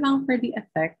 So, yun lang for the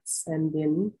effects. And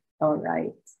then, all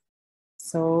right.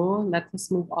 So let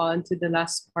us move on to the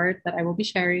last part that I will be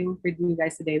sharing with you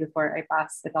guys today before I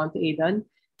pass it on to Aidan.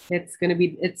 It's gonna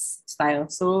be its style.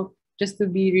 So just to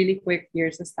be really quick,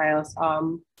 here's the styles.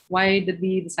 Why did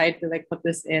we decide to like put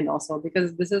this in also?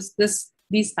 Because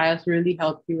these styles really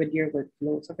help you with your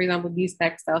workflow. So for example, these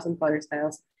text styles and color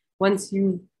styles, once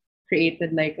you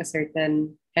created like a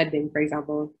certain heading, for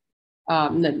example,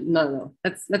 no.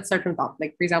 Let's start from top.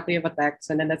 Like for example, you have a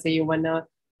text, and then let's say you wanna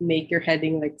make your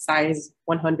heading like size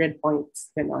 100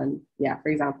 points. Ganon. Yeah, for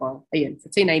example, ayun,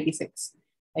 let's say 96.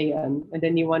 Ayun. And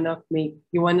then you wanna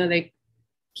like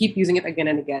keep using it again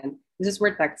and again. This is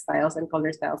where text styles and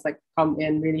color styles like come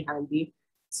in really handy.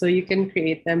 So you can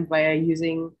create them via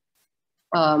using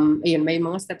ayun, may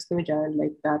mga steps kami dyan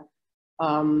like that.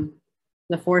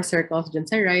 The 4 circles dyan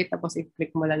sa right, tapos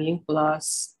i-click mo lang yung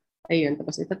plus. Ayun,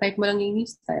 tapos ita-type mo lang yung new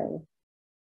style.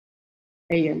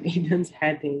 Ayun, Aidan's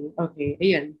heading. Okay,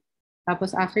 ayun.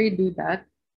 Tapos after you do that,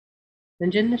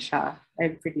 nandyan na siya.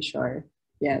 I'm pretty sure.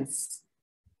 Yes.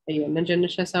 Ayun, nandyan na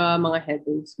siya sa mga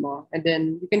headings mo. And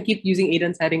then you can keep using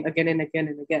Aidan's heading again and again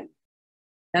and again.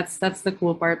 That's the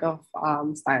cool part of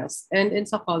styles. And in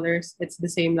sa colors, it's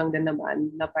the same lang din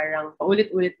naman na parang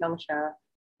paulit-ulit lang siya.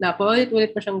 Na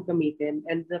paulit-ulit pa siyang gamitin.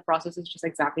 And the process is just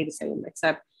exactly the same.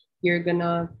 Except you're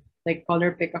gonna like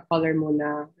color pick a color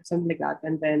muna or something like that.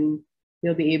 And then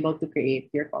you'll be able to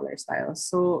create your color styles.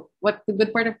 So what the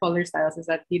good part of color styles is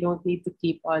that you don't need to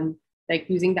keep on like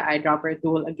using the eyedropper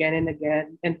tool again and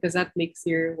again. And because that makes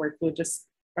your workflow just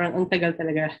parang ang tagal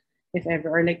talaga if ever.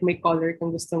 Or like may color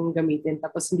kang gustong gamitin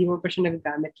tapos hindi mo pa siya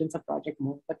nagagamit dun sa project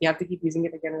mo. But you have to keep using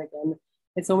it again and again.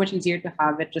 It's so much easier to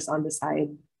have it just on the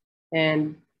side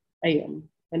and ayun,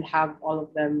 and have all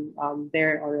of them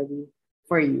there already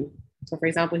for you. So for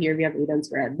example, here we have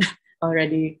Aidan's red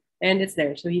already. And it's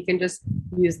there. So you can just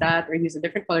use that or use a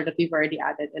different color that we've already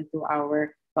added into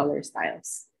our color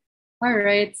styles. All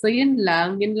right. So yun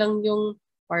lang yung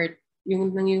part,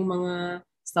 yun lang yung mga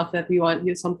stuff that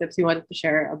some tips we wanted to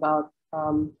share about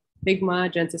Figma,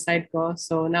 dyan sa side ko.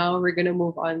 So now we're gonna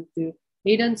move on to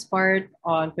Aidan's part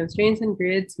on constraints and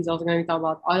grids. He's also going to talk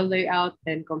about auto layout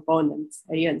and components.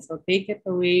 Ayun. So take it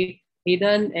away,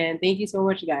 Aidan, and thank you so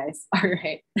much, guys. All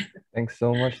right. Thanks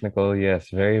so much, Nicole. Yes,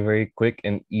 very, very quick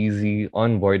and easy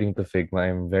onboarding to Figma.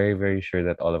 I'm very, very sure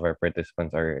that all of our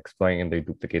participants are exploring in their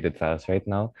duplicated files right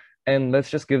now. And let's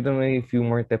just give them a few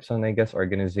more tips on, I guess,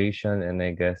 organization and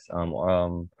I guess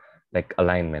like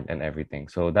alignment and everything.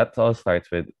 So that all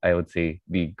starts with, I would say,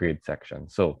 the grid section.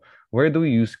 So where do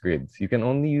we use grids? You can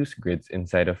only use grids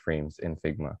inside of frames in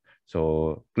Figma.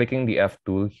 So clicking the F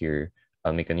tool here,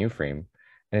 I'll make a new frame.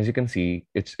 And as you can see,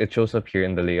 it shows up here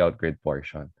in the layout grid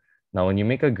portion. Now, when you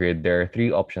make a grid, there are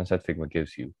 3 options that Figma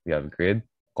gives you. We have grid,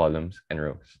 columns, and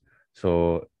rows.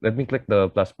 So let me click the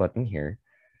plus button here.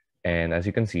 And as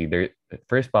you can see, there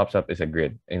first pops up is a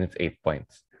grid, and it's 8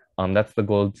 points. That's the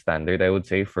gold standard, I would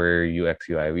say, for UX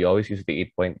UI. We always use the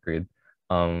 8-point grid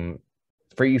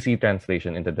for easy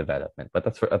translation into development. But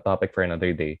that's for a topic for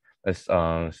another day. Let's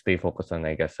stay focused on,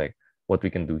 I guess, like what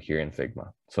we can do here in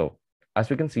Figma. So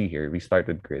as we can see here, we start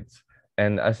with grids.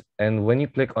 And when you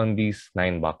click on these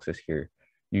 9 boxes here,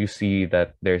 you see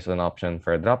that there's an option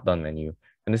for a drop-down menu,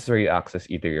 and this is where you access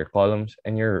either your columns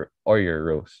and your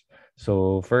rows.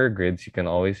 So for grids, you can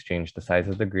always change the size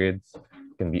of the grids.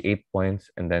 It can be 8 points,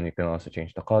 and then you can also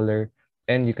change the color,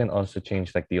 and you can also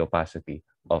change like the opacity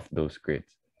of those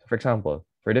grids. So for example,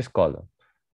 for this column,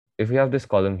 if we have this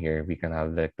column here, we can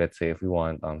have like, let's say if we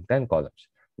want 10 columns.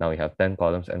 Now we have 10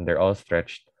 columns and they're all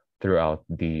stretched throughout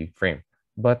the frame.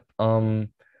 But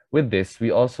with this,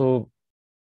 we also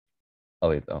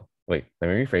wait, let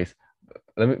me rephrase.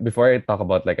 Before I talk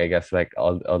about like I guess like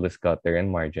all this gutter and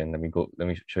margin, let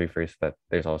me show you first that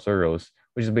there's also rows,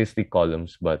 which is basically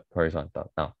columns but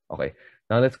horizontal. Now, okay.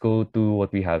 Now let's go to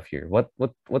what we have here.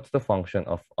 What's the function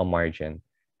of a margin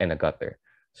and a gutter.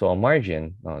 So a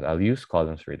margin, I'll use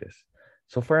columns for this.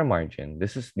 So for a margin,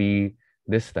 this is the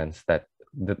distance that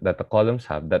the columns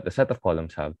have, that the set of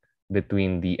columns have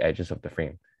between the edges of the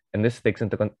frame. And this takes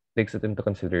it into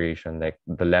consideration like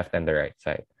the left and the right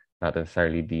side, not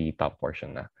necessarily the top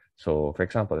portion na. So for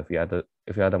example, if you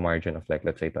had a margin of like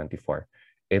let's say 24,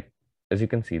 it as you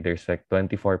can see there's like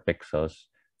 24 pixels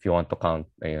if you want to count.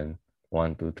 Ayun,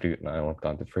 1, 2, 3. No, I won't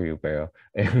count it for you, pero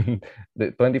and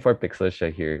the 24 pixels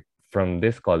siya here from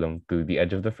this column to the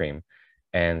edge of the frame,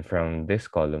 and from this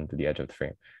column to the edge of the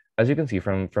frame. As you can see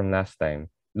from last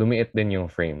time, lumiit din yung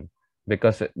frame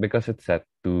because it's set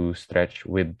to stretch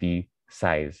with the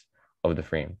size of the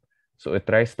frame. So it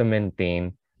tries to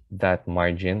maintain that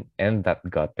margin and that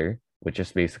gutter, which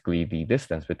is basically the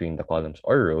distance between the columns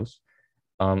or rows,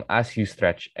 as you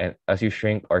stretch and as you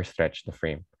shrink or stretch the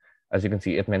frame. As you can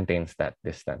see, it maintains that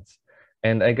distance.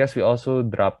 And I guess we also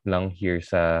dropped lang here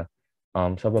sa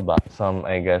baba some,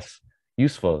 I guess,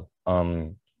 useful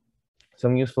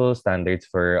some useful standards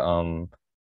for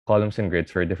columns and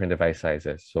grids for different device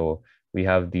sizes. So we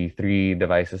have the three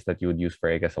devices that you would use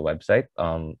for, I guess, a website.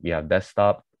 We have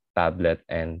desktop, tablet,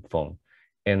 and phone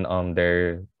in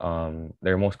their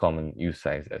most common use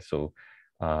sizes. So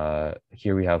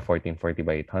here we have 1440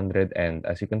 by 800, and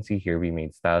as you can see here, we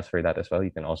made styles for that as well. You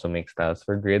can also make styles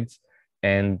for grids,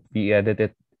 and we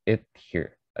edited it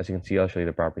here. As you can see, I'll show you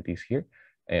the properties here.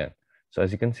 And so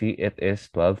as you can see, it is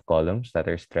 12 columns that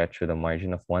are stretched with a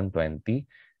margin of 120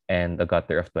 and a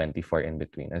gutter of 24 in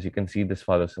between. As you can see, this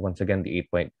follows once again the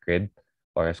 8-point grid,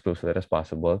 or as close to that as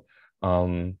possible.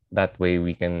 That way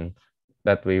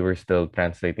we're still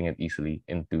translating it easily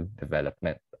into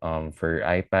development. For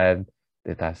iPad,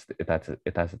 it has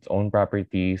its own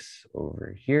properties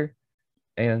over here,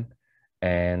 and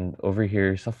over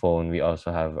here sa phone, we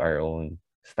also have our own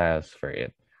styles for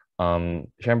it.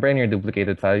 Syempre, in your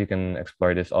duplicated file, you can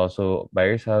explore this also by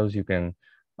yourselves. You can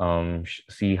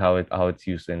see how it's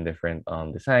used in different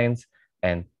designs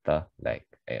and the like.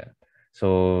 Ayan.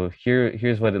 So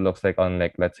here's what it looks like on,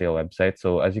 like, let's say a website.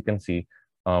 So as you can see,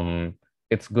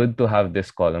 it's good to have this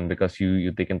column because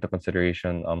you take into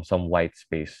consideration some white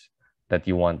space that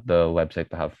you want the website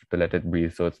to have to let it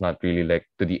breathe. So it's not really like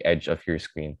to the edge of your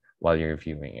screen while you're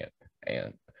viewing it.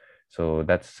 And so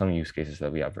that's some use cases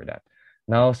that we have for that.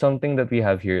 Now, something that we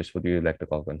have here is what we would like to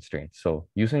call constraints. So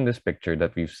using this picture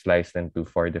that we've sliced into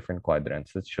 4 different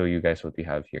quadrants, let's show you guys what we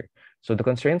have here. So the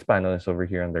constraints panel is over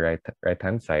here on the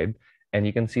right-hand side, and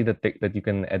you can see that you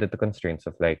can edit the constraints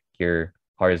of like here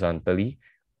horizontally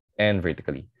and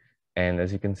vertically. And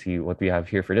as you can see, what we have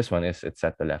here for this one is it's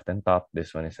set to left and top.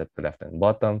 This one is set to left and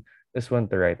bottom. This one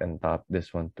to right and top.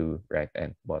 This one to right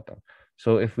and bottom.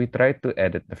 So if we try to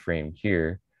edit the frame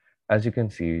here, as you can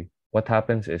see, what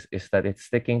happens is that it's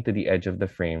sticking to the edge of the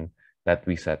frame that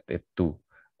we set it to,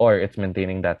 or it's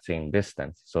maintaining that same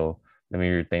distance. So let me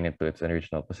retain it to its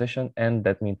original position, and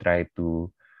let me try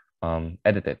to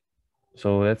edit it.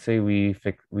 So let's say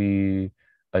we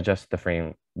adjust the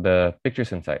frame, the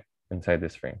pictures inside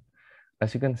this frame.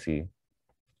 As you can see,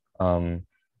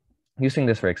 using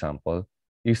this for example,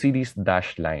 you see these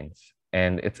dashed lines,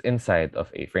 and it's inside of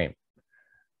a frame.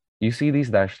 You see these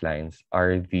dashed lines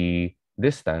are the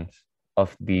distance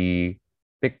of the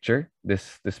picture,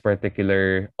 this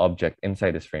particular object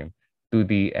inside this frame, to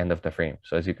the end of the frame.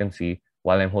 So as you can see,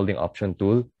 while I'm holding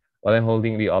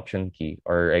the option key,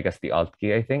 or I guess the alt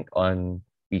key, I think, on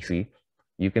PC,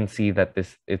 you can see that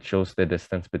it shows the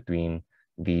distance between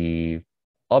the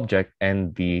object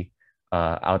and the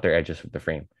outer edges of the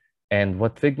frame. And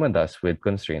what Figma does with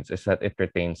constraints is that it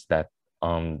retains that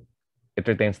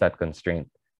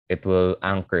constraint. It will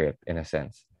anchor it in a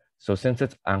sense. So since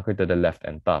it's anchored to the left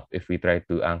and top, if we try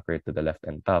to anchor it to the left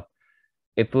and top,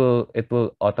 it will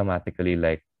automatically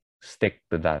like stick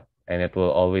to that, and it will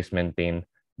always maintain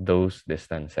those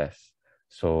distances.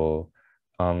 So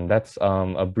that's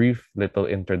a brief little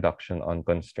introduction on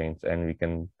constraints, and you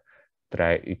can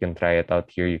try it out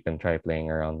here. You can try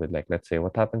playing around with, like, let's say,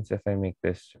 what happens if I make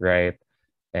this right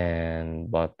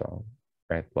and bottom,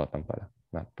 right bottom pala,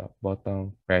 not top,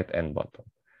 bottom, right and bottom.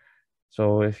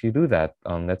 So if you do that,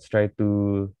 let's try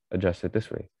to adjust it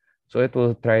this way. So it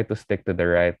will try to stick to the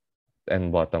right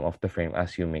and bottom of the frame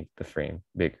as you make the frame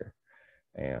bigger.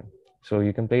 And so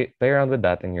you can play around with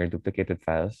that in your duplicated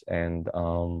files. And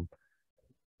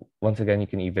once again, you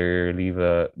can either leave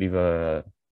a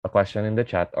question in the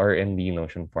chat or in the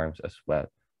Notion forms as well.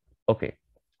 Okay,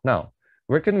 now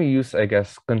where can we use, I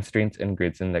guess, constraints and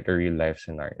grids in like a real life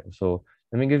scenario? So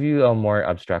let me give you a more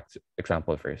abstract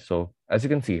example first. So as you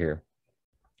can see here,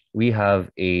 we have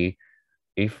a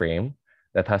frame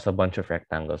that has a bunch of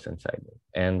rectangles inside it.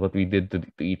 And what we did to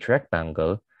each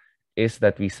rectangle is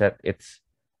that we set its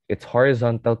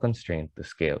horizontal constraint to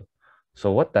scale.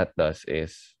 So what that does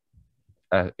is,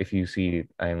 if you see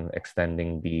I'm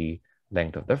extending the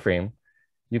length of the frame,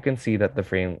 you can see that the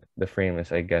frame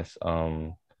is, I guess,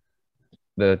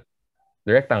 the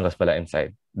the rectangles pala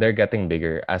inside, they're getting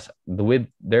bigger as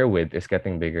their width is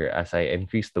getting bigger as I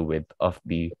increase the width of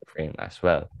the frame as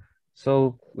well.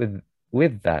 So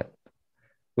with that,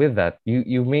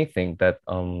 you may think that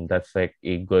that's like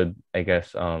a good, I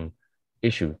guess,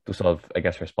 issue to solve, I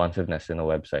guess, responsiveness in a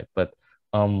website. But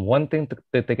one thing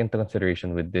to take into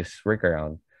consideration with this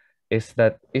workaround is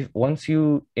that if once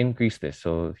you increase this,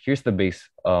 so here's the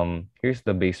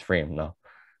base frame now.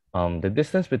 The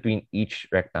distance between each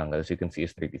rectangle, as you can see,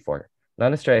 is 34. Now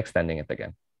let's try extending it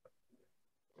again.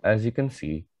 As you can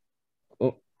see,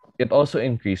 oh, it also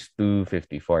increased to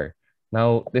 54.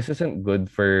 Now, this isn't good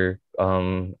for,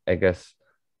 I guess,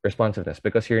 responsiveness,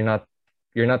 because you're not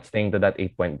staying to that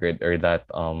 8-point grid, or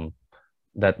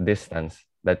that distance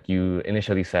that you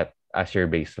initially set as your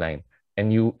baseline.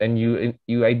 And you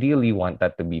ideally want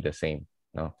that to be the same.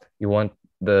 No, you want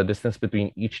the distance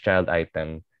between each child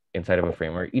item inside of a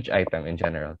frame, or each item in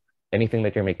general, anything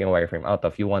that you're making a wireframe out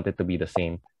of, you want it to be the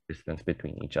same distance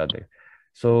between each other.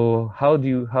 So how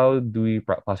do we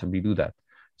possibly do that?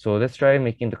 So let's try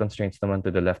making the constraints naman to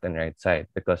the left and right side,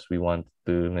 because we want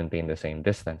to maintain the same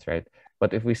distance, right?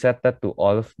 But if we set that to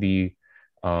all of the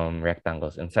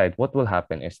rectangles inside, what will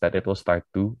happen is that it will start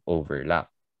to overlap.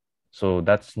 So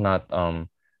that's not an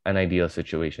ideal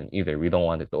situation either. We don't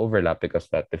want it to overlap, because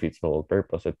that defeats the whole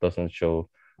purpose. It doesn't show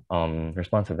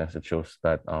responsiveness. It shows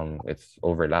that it's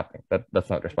overlapping.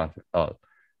 That's not responsive at all.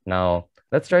 Now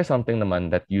let's try something naman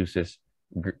that uses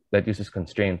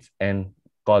constraints and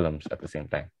columns at the same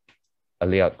time. A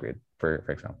layout grid, for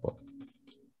example.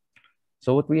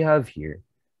 So what we have here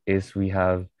is we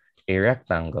have a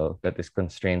rectangle that is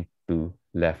constrained to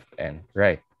left and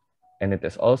right. And it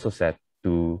is also set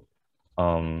to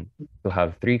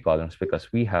have 3 columns,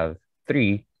 because we have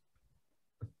three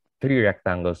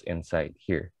rectangles inside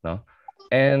here, no?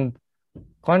 And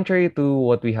contrary to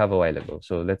what we have a while ago,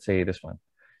 so let's say this one,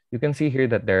 you can see here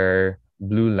that there are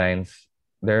blue lines.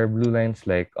 There are blue lines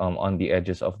like on the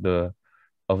edges of the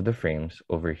frames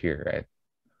over here, right?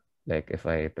 Like if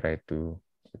I try to,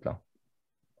 wait lang.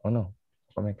 Oh no,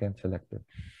 I can't select it.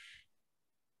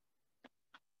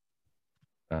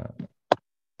 Uh,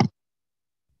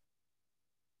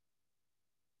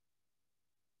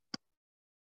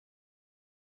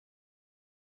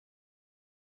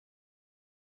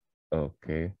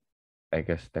 okay, I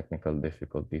guess technical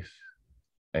difficulties.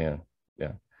 Ayan,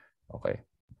 yeah, okay.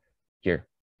 Here,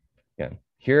 yeah.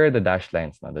 Here are the dashed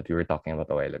lines now that we were talking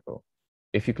about a while ago.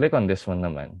 If you click on this one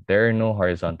naman, there are no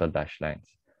horizontal dashed lines.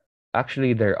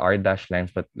 Actually, there are dashed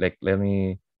lines, but like, let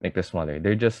me make this smaller.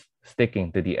 They're just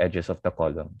sticking to the edges of the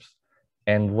columns.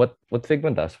 And what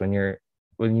Figma does when you're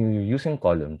using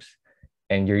columns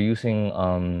and you're using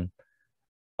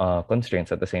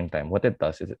constraints at the same time, what it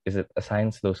does is it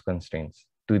assigns those constraints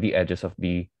to the edges of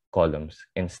the columns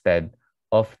instead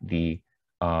of the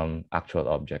actual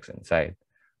objects inside.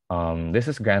 This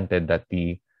is granted that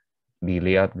the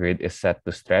layout grid is set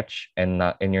to stretch, and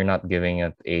you're not giving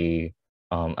it a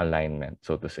alignment,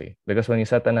 so to say. Because when you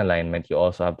set an alignment, you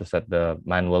also have to set the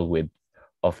manual width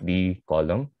of the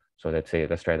column. So let's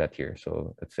try that here.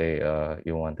 So let's say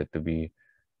you want it to be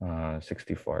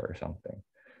 64 or something.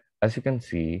 As you can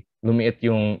see, lumiit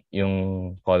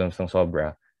yung columns ng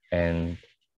sobra, and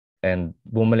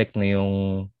bumalik na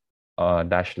yung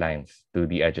dash lines to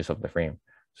the edges of the frame.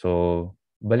 So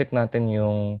balik natin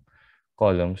yung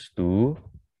columns to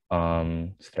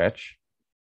stretch.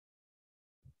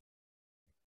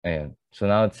 Ayan. So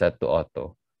now it's set to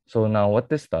auto. So now what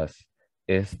this does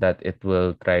is that it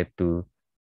will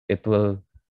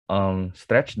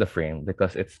stretch the frame,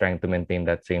 because it's trying to maintain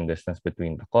that same distance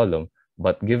between the column.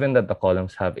 But given that the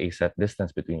columns have a set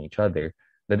distance between each other,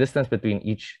 the distance between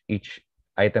each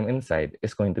item inside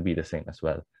is going to be the same as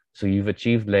well. So you've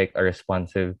achieved like a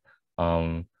responsive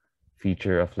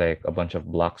feature of like a bunch of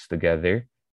blocks together,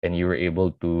 and you were able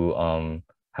to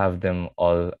have them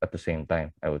all at the same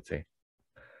time, I would say.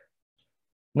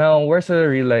 Now, where's a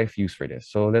real life use for this?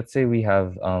 So let's say we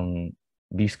have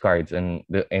these cards in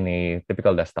a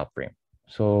typical desktop frame.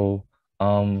 So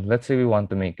let's say we want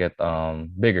to make it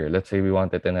bigger. Let's say we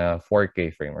want it in a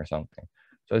 4K frame or something.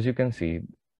 So as you can see,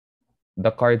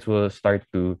 the cards will start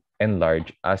to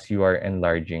enlarge as you are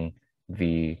enlarging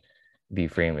the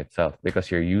frame itself,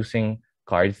 because you're using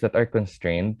cards that are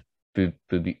constrained to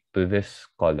this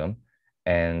column,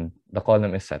 and the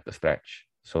column is set to stretch.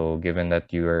 So given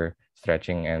that you're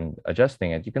stretching and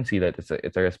adjusting it, you can see that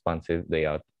it's a responsive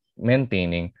layout,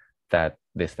 maintaining that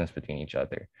distance between each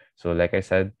other. So like I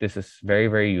said, this is very,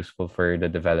 very useful for the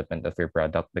development of your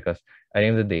product, because at the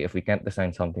end of the day, if we can't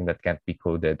design something that can't be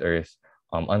coded or is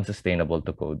unsustainable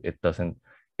to code,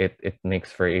 it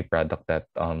makes for a product that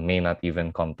may not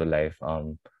even come to life,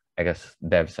 I guess,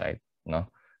 dev side, no?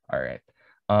 All right.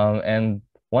 And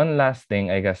one last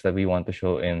thing I guess that we want to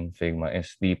show in Figma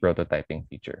is the prototyping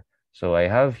feature. So I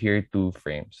have here two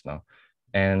frames now.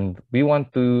 And we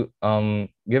want to,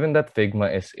 given that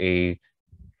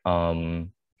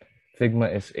um,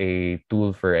 Figma is a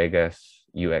tool for, I guess,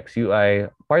 UX, UI.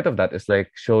 Part of that is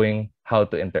like showing how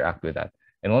to interact with that.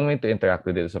 And one way to interact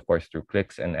with it is, of course, through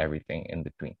clicks and everything in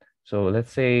between. So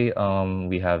let's say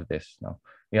we have this now.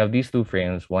 We have these two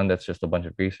frames, one that's just a bunch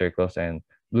of gray circles and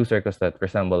blue circles that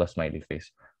resemble a smiley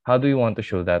face. How do you want to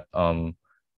show that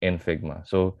in Figma?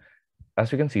 So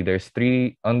as you can see, there's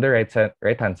three on the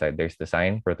right hand side. There's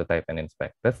design, prototype, and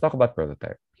inspect. Let's talk about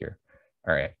prototype here.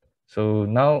 All right. So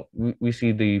now we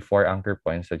see the four anchor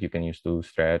points that you can use to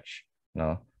stretch.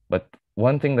 No, but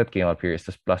one thing that came up here is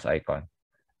this plus icon.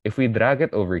 If we drag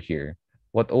it over here,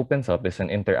 what opens up is an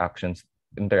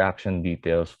interaction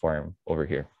details form over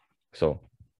here. So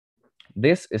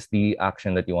this is the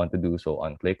action that you want to do. So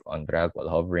on click, on drag while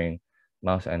hovering,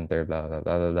 mouse enter, blah blah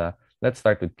blah blah blah. Let's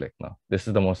start with click now. This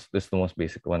is the most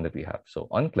basic one that we have. So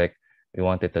on click, we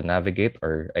want it to navigate,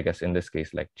 or I guess in this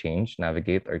case, like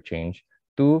navigate or change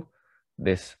to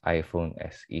this iPhone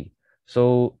SE.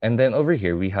 So and then over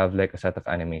here we have like a set of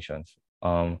animations.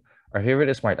 Our favorite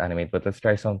is Smart Animate, but let's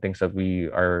try some things that we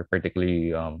are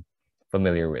particularly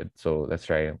familiar with. So let's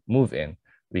try move in.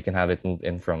 We can have it move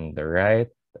in from the right,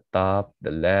 the top,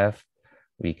 the left.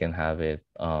 We can have it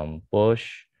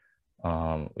push.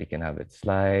 We can have it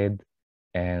slide,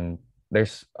 and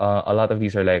there's a lot of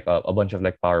these are like a bunch of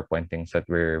like PowerPoint things that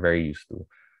we're very used to,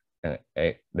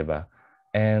 diba?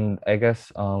 And I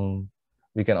guess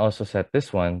we can also set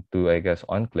this one to, I guess,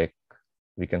 on click.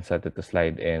 We can set it to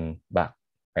slide in back,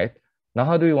 right? Now,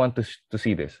 how do we want to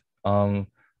see this?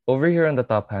 Over here on the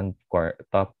top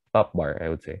bar, I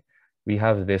would say, we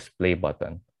have this play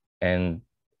button, and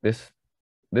this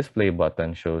play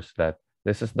button shows that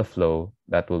this is the flow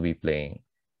that will be playing.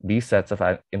 These sets of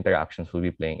interactions will be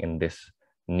playing in this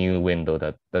new window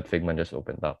that Figma just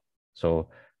opened up. So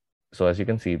as you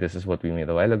can see, this is what we made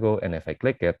a while ago, and if I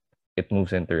click it, it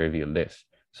moves in to reveal this.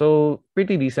 So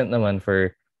pretty decent naman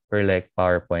for like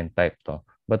PowerPoint type to.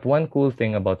 But one cool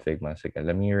thing about Figma, sige,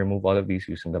 let me remove all of these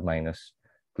using the minus,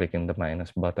 clicking the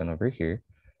minus button over here,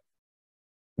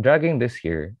 dragging this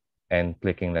here, and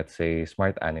clicking, let's say,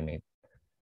 Smart Animate.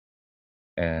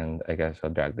 And I guess I'll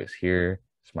drag this here,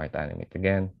 Smart Animate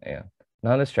again. And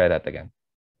now let's try that again.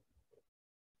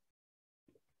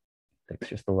 Takes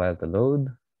just a while to load.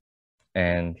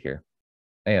 And here.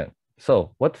 Ayan.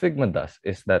 So what Figma does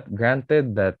is that,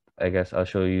 granted that, I guess I'll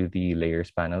show you the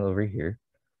layers panel over here.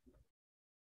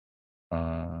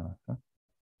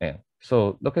 Yeah.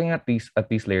 So looking at these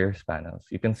layers panels,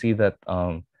 you can see that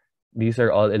these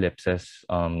are all ellipses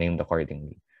named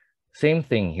accordingly. Same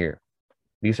thing here.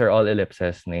 These are all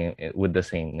ellipses named with the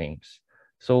same names.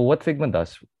 So what Figma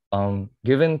does,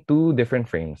 given two different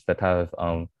frames that have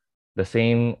the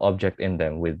same object in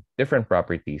them with different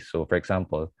properties. So for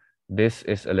example, this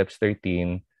is ellipse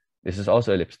 13. This is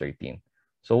also ellipse 13.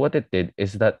 So what it did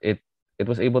is that it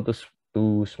was able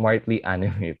to smartly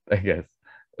animate, I guess,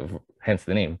 hence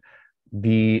the name,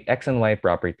 the X and Y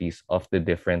properties of the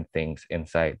different things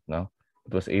inside. No,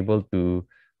 it was able to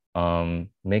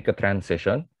make a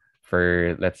transition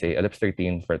for, let's say, ellipse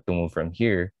 13 for it to move from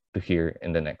here to here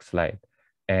in the next slide.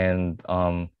 And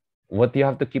what you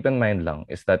have to keep in mind lang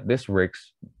is that this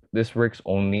works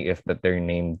only if that they're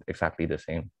named exactly the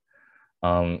same.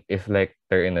 If like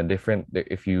they're in a different,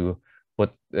 if you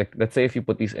put, like, let's say if you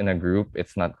put these in a group,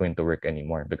 it's not going to work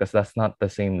anymore because that's not the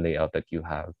same layout that you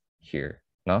have here,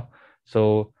 no?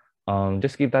 So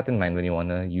just keep that in mind when you want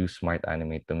to use Smart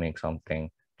Animate to make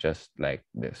something just like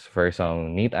this for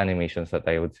some neat animations that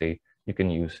I would say you can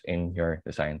use in your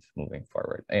designs moving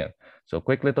forward. Ayan. So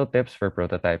quick little tips for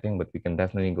prototyping, but we can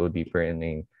definitely go deeper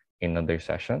in another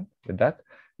session with that.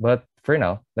 But for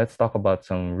now, let's talk about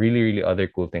some really, really other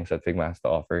cool things that Figma has to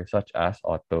offer, such as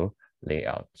auto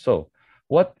layout. So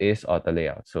what is auto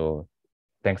layout? So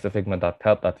thanks to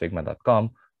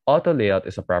figma.help.figma.com, auto layout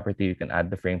is a property you can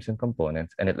add the frames and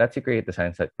components, and it lets you create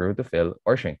designs that grow to fill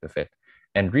or shrink to fit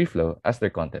and reflow as their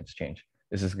contents change.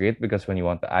 This is great because when you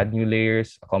want to add new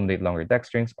layers, accommodate longer text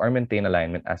strings, or maintain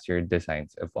alignment as your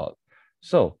designs evolve.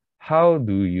 So how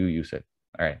do you use it?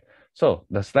 All right. So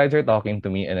the slides are talking to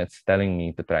me and it's telling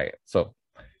me to try it. So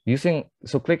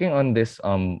clicking on this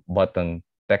button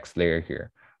text layer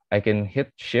here, I can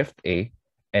hit Shift A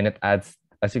and it adds,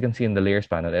 as you can see in the layers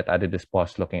panel, it added this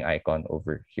pause looking icon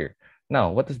over here.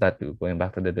 Now, what does that do? Going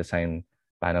back to the design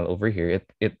panel over here,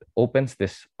 it opens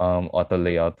this auto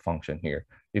layout function here.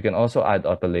 You can also add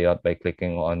auto layout by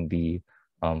clicking on the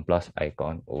plus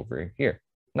icon over here.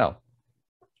 Now,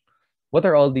 what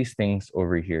are all these things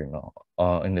over here now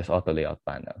in this auto layout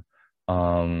panel?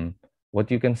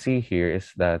 What you can see here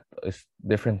is that is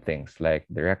different things like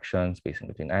direction, spacing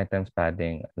between items,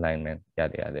 padding, alignment,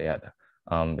 yada, yada,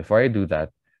 yada. Before I do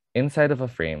that, inside of a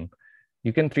frame,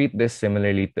 you can treat this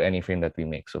similarly to any frame that we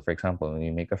make. So for example, when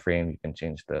you make a frame, you can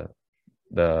change the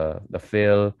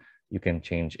fill, you can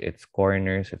change its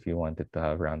corners if you wanted to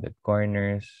have rounded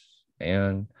corners.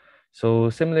 And so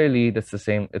similarly, that's the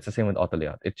same. It's the same with auto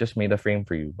layout. It just made a frame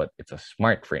for you, but it's a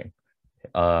smart frame.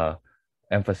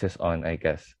 Emphasis on, I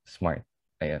guess, smart.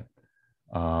 Ayan.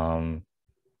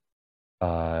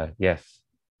 Yes.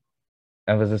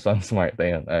 Emphasis on smart.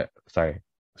 Ayan. Sorry,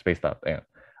 spaced out.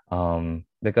 Ayan.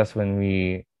 Because when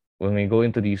we go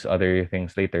into these other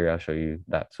things later, I'll show you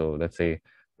that. So let's say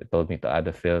it told me to add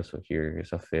a fill. So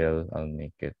here's a fill. I'll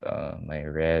make it my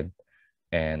red,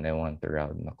 and I want to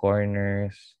round the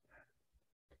corners.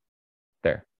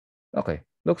 There. Okay.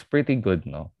 Looks pretty good,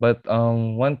 no? But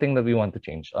one thing that we want to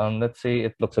change, let's say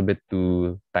it looks a bit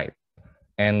too tight.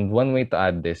 And one way to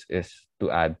add this is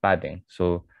to add padding.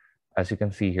 So as you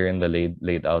can see here in the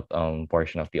laid out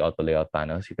portion of the auto layout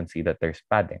panels, you can see that there's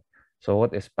padding. So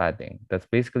what is padding? That's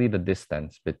basically the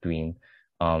distance between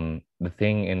the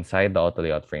thing inside the auto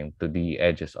layout frame to the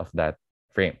edges of that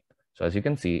frame. So as you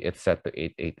can see, it's set to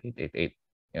 88888.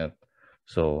 Yeah.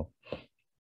 So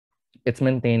it's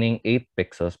maintaining 8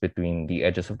 pixels between the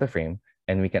edges of the frame,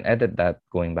 and we can edit that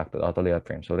going back to the auto layout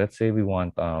frame. So let's say we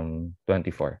want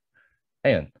 24.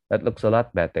 Ayun, that looks a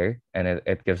lot better, and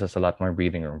it gives us a lot more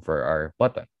breathing room for our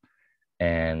button.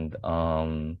 And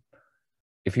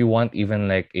if you want even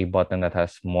like a button that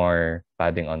has more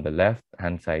padding on the left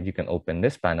hand side, you can open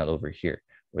this panel over here,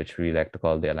 which we like to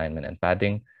call the alignment and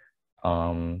padding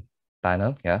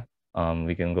panel. Yeah.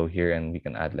 We can go here and we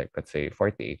can add like, let's say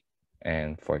 48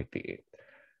 and 48.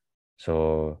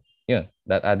 So yeah,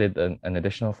 that added an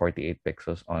additional 48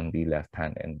 pixels on the left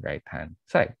hand and right hand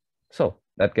side. So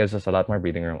that gives us a lot more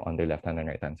breathing room on the left hand and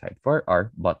right hand side for our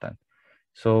button.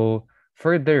 So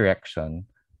for direction,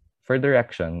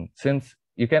 since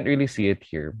you can't really see it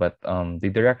here, but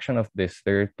the direction of this,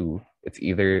 there are two. It's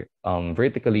either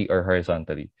vertically or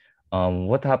horizontally.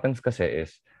 What happens kasi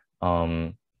is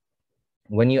when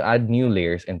you add new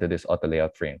layers into this auto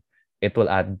layout frame, it will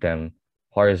add them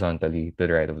horizontally to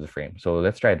the right of the frame. So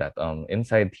let's try that.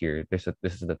 Inside here, this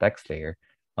is the text layer.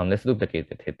 Let's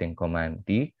duplicate it, hitting Command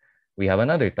D. We have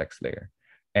another text layer.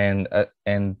 And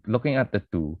looking at the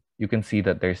two, you can see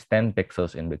that there's 10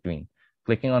 pixels in between.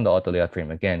 Clicking on the auto layout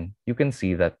frame again, you can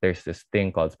see that there's this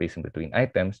thing called spacing between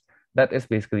items. That is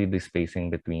basically the spacing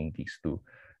between these two.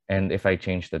 And if I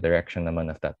change the direction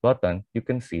naman of that button, you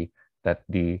can see that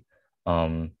the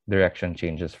direction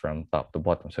changes from top to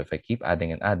bottom. So if I keep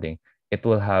adding and adding, it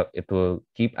will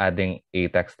keep adding a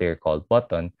text layer called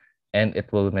button, and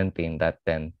it will maintain that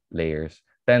 10 layers,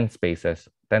 10 spaces,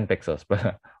 10 pixels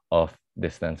of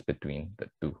distance between the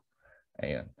two.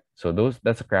 Ayan. So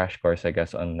that's a crash course, I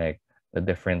guess, on like the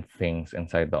different things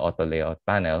inside the auto layout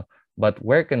panel. But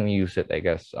where can we use it, I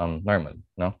guess, normally,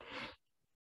 no?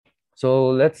 So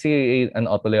let's see an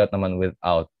auto layout naman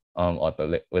without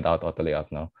auto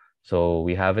layout now. So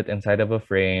we have it inside of a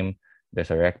frame. There's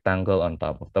a rectangle on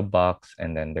top of the box,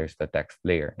 and then there's the text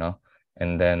layer, no?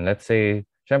 And then let's say,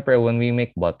 syempre, when we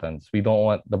make buttons, we don't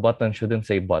want the button shouldn't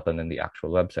say button in the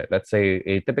actual website. Let's say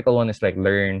a typical one is like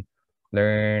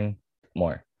learn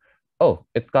more. Oh,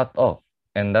 it got off,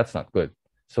 and that's not good.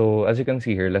 So as you can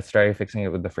see here, let's try fixing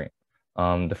it with the frame.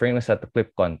 The frame is set to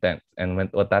clip content, and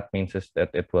what that means is that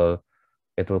it will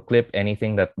clip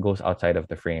anything that goes outside of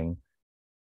the frame.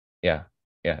 Yeah,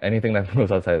 anything that goes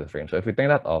outside of the frame. So if we turn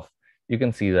that off, you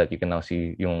can see that you can now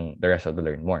see the rest of the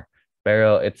learn more.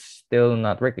 Pero it's still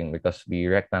not working because the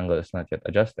rectangle is not yet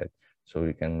adjusted. So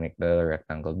we can make the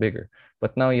rectangle bigger.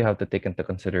 But now you have to take into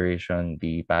consideration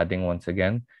the padding once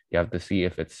again. You have to see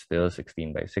if it's still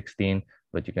 16 by 16,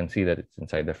 but you can see that it's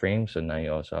inside the frame. So now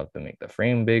you also have to make the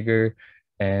frame bigger.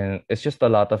 And it's just a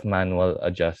lot of manual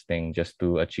adjusting just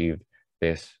to achieve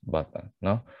this button,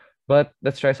 no? But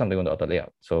let's try something with the auto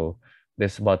layout. So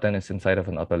this button is inside of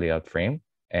an auto layout frame.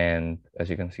 And as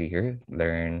you can see here,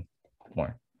 learn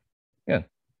more. Yeah.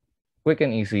 quick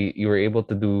and easy. You were able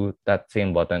to do that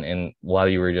same button in while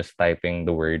you were just typing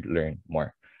the word learn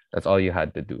more. That's all you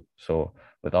had to do. So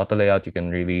with auto layout, you can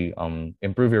really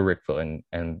improve your workflow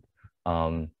and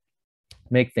um,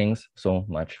 make things so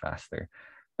much faster.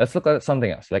 Let's look at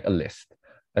something else, like a list.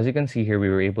 As you can see here, we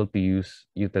were able to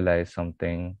utilize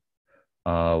something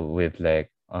with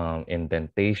like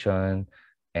indentation,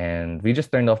 and we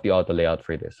just turned off the auto layout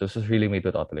for this. So this is really made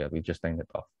with auto layout. We just turned it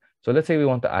off. So let's say we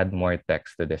want to add more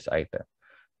text to this item.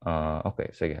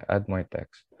 Okay, so yeah, add more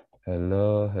text.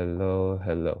 Hello, hello,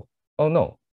 hello. Oh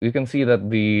no, you can see that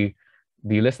the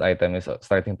list item is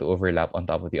starting to overlap on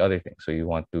top of the other thing. So you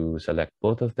want to select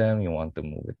both of them, you want to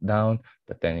move it down,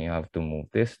 but then you have to move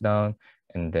this down,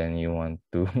 and then you want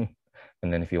to,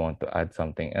 and then if you want to add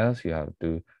something else, you have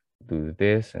to do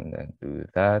this and then do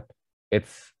that.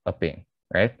 It's a pain,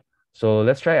 right? So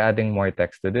let's try adding more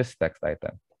text to this text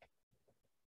item.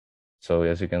 So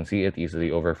as you can see, it easily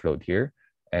overflowed here.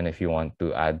 And if you want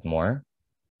to add more,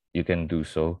 you can do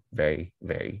so very,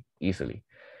 very easily.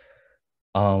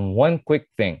 One quick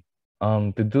thing,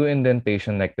 to do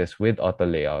indentation like this with auto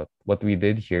layout, what we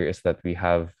did here is that we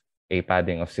have a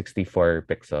padding of 64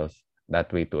 pixels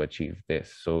that way to achieve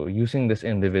this. So using this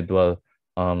individual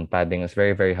padding is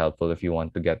very, very helpful if you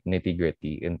want to get nitty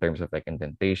gritty in terms of like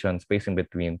indentation, spacing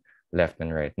between left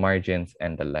and right margins,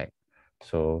 and the like.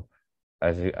 So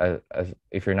as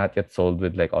if you're not yet sold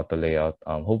with like auto layout,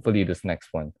 hopefully this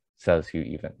next one sells you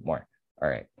even more. All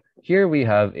right. Here we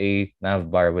have a nav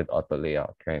bar with auto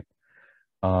layout, right?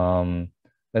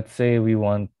 Let's say we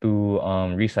want to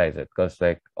resize it because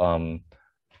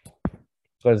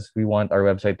we want our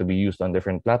website to be used on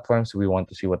different platforms. We want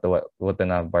to see what the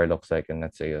nav bar looks like in,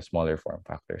 let's say, a smaller form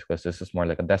factors, because this is more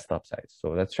like a desktop size. So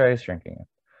let's try shrinking it.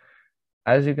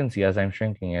 As you can see, as I'm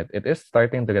shrinking it, it is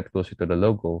starting to get closer to the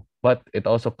logo, but it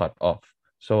also cut off.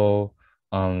 So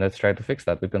let's try to fix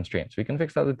that with constraints. We can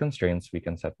fix that with constraints. We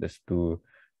can set this to,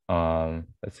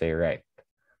 let's say, right.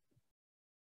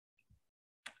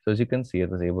 So as you can see,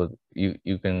 it was able,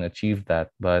 you can achieve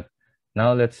that. But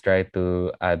now let's try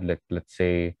to add, like, let's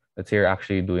say you're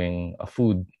actually doing a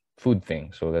food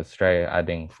thing. So let's try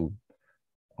adding food.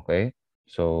 Okay,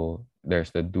 so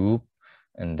there's the dupe,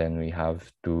 and then we have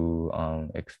to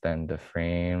extend the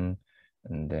frame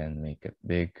and then make it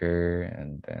bigger,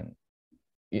 and then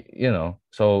you know.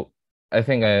 So I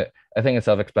think it's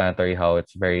self-explanatory how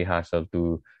it's very hassle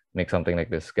to make something like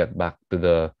this get back to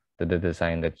the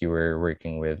design that you were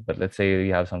working with. But let's say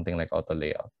you have something like auto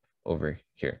layout over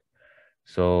here.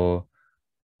 So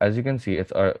as you can see,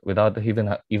 it's without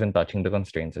even touching the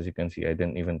constraints. As you can see, I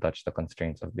didn't even touch the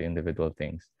constraints of the individual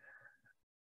things.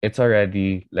 It's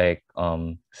already like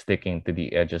sticking to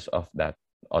the edges of that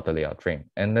auto layout frame.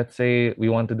 And let's say we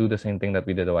want to do the same thing that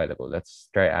we did a while ago. Let's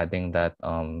try adding that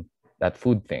that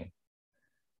food thing.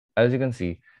 As you can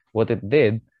see, what it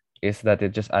did is that it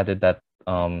just added that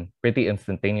pretty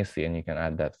instantaneously, and you can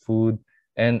add that food,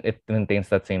 and it maintains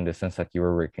that same distance that you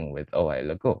were working with a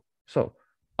while ago. So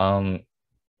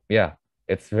yeah,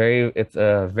 it's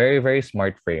a very, very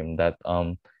smart frame that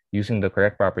using the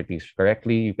correct properties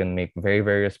correctly, you can make very,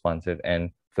 very responsive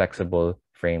and flexible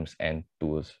frames and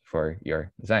tools for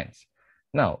your designs.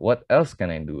 Now, what else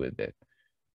can I do with it?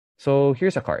 So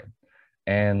here's a card.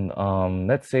 And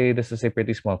let's say this is a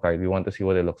pretty small card. We want to see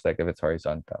what it looks like if it's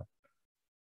horizontal.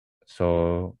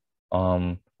 So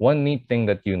one neat thing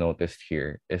that you noticed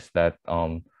here is that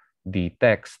the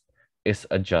text is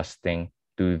adjusting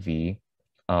to the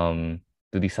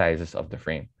sizes of the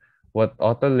frame. What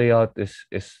auto layout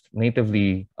is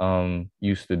natively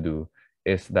used to do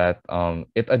is that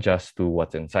it adjusts to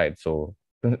what's inside. So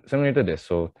similar to this.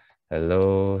 So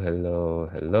hello, hello,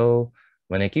 hello.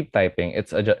 When I keep typing,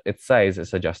 its size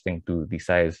is adjusting to the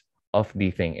size of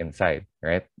the thing inside,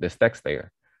 right? This text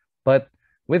layer. But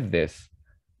with this,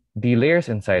 the layers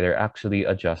inside are actually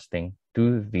adjusting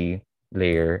to the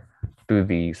layer, to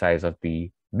the size of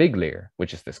the big layer,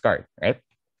 which is this card, right?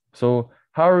 So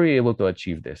how are we able to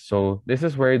achieve this? So this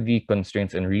is where the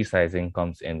constraints and resizing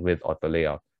comes in with auto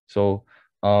layout. So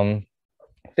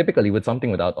typically with something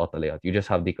without auto layout, you just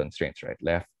have the constraints, right?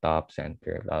 Left, top,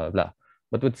 center, blah, blah, blah.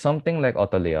 But with something like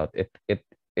auto layout, it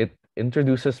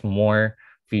introduces more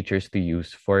features to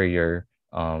use for your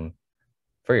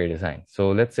design.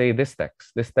 So let's say this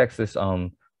text. This text is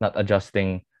not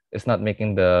adjusting, it's not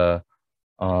making the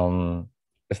um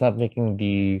it's not making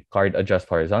the card adjust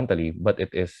horizontally, but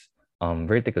it is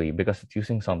vertically, because it's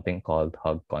using something called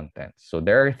hug contents. So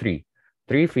there are three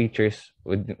features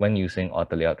when using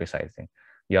auto layout resizing.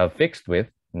 You have fixed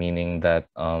width, meaning that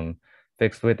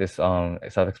fixed width is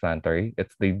self-explanatory.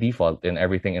 It's the default in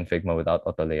everything in Figma without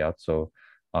auto layout. So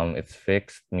it's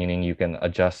fixed, meaning you can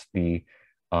adjust the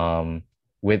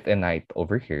width and height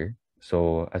over here.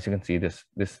 So as you can see,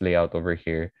 this layout over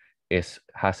here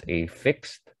has a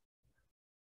fixed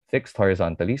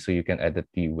horizontally, so you can edit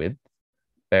the width,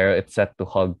 pero it's set to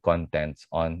hug contents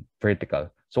on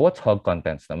vertical. So what's hug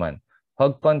contents naman?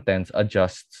 Hug contents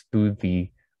adjusts to the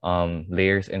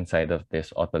layers inside of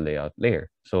this auto layout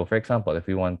layer. So for example, if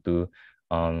we want to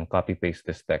copy paste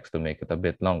this text to make it a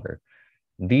bit longer,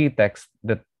 the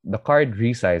card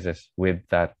resizes with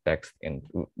that text in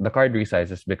the card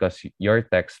resizes because your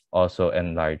text also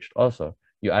enlarged also.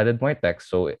 You added more text,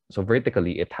 so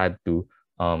vertically it had to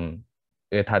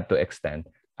extend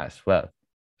as well.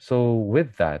 So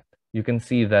with that, you can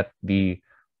see that the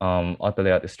auto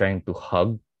layout is trying to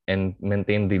hug and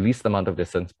maintain the least amount of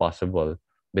distance possible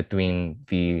between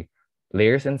the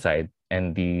layers inside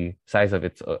and the size of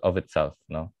itself,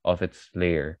 no, of its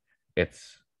layer,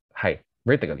 its height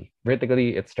vertically.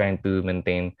 Vertically, it's trying to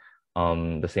maintain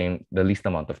the least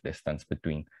amount of distance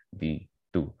between the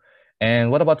two.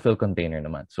 And what about fill container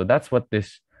naman? So that's what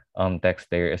this text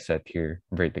layer is set here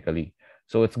vertically.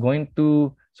 So it's going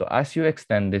to, so as you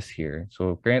extend this here,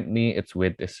 so currently its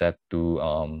width is set to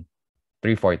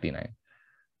 349.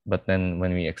 But then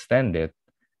when we extend it,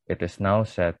 it is now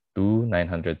set to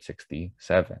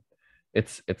 967.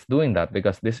 It's doing that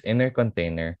because this inner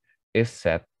container is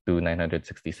set to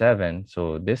 967.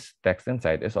 So this text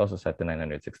inside is also set to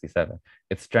 967.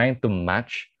 It's trying to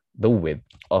match the width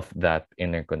of that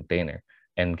inner container.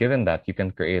 And given that, you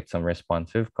can create some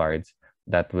responsive cards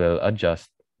that will adjust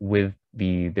with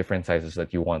the different sizes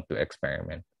that you want to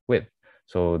experiment with.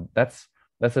 So that's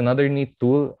another neat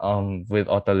tool with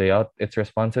auto layout. Its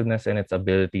responsiveness and its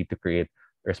ability to create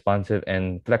responsive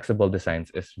and flexible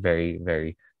designs is very,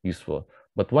 very useful.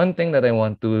 But one thing that I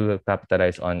want to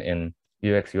capitalize on in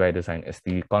UX UI design is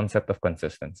the concept of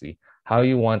consistency. How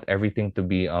you want everything to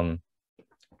be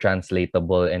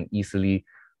translatable and easily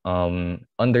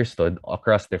understood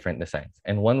across different designs.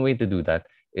 And one way to do that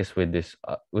is with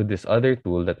this other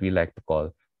tool that we like to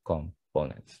call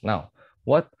components. Now,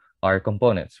 what are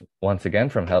components? Once again,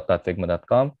 from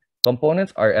help.figma.com,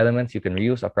 components are elements you can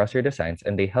reuse across your designs,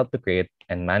 and they help to create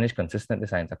and manage consistent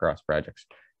designs across projects.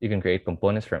 You can create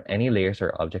components from any layers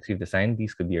or objects you've designed.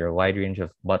 These could be a wide range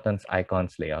of buttons,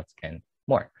 icons, layouts, and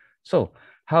more. So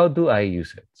how do I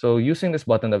use it? So using this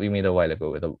button that we made a while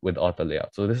ago with auto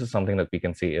layout. So this is something that we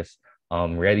can say is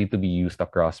ready to be used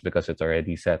across because it's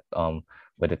already set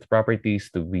with its properties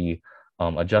to be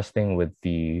adjusting with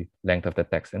the length of the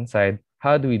text inside.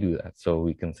 How do we do that? So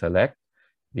we can select,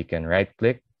 we can right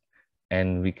click,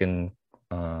 and we can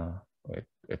wait,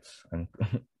 it's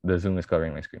the Zoom is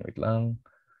covering my screen. Wait lang.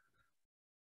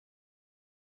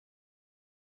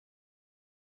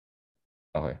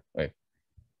 Okay, wait.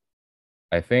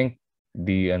 I think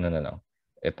the no.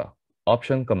 Ito.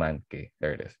 Option Command K.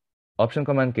 There it is. Option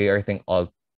Command K, or I think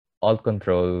Alt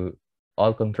Control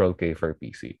K for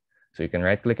PC. So you can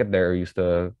right click it there or use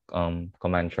the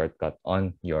command shortcut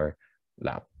on your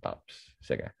laptops.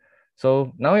 Sige.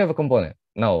 So now we have a component.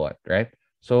 Now what, right?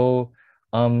 So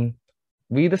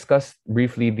we discussed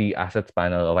briefly the assets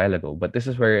panel a while ago, but this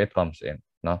is where it comes in.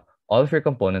 Now, all of your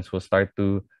components will start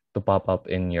to pop up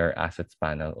in your assets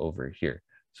panel over here.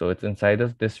 So it's inside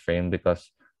of this frame because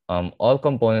all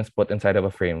components put inside of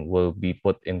a frame will be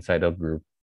put inside a group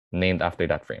named after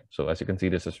that frame. So as you can see,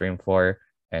 this is frame 4,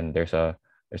 and there's a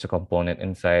component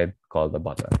inside called the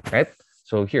button, right?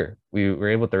 So here, we were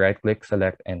able to right click,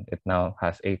 select, and it now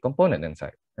has a component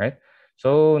inside, right?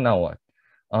 So now what?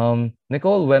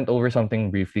 Nicole went over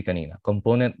something briefly kanina,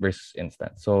 component versus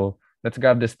instance. So let's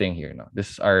grab this thing here now.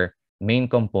 This is our main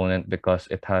component because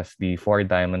it has the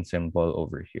 4-diamond symbol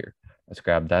over here. Let's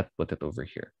grab that, put it over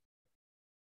here.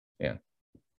 Yeah.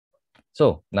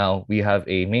 So now we have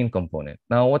a main component.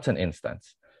 Now what's an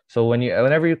instance? So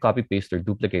whenever you copy paste or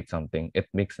duplicate something, it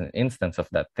makes an instance of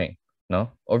that thing,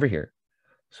 no? Over here.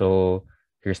 So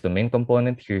here's the main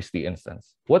component, here's the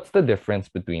instance. What's the difference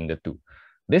between the two?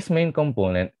 This main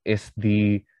component is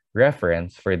the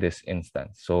reference for this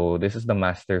instance. So this is the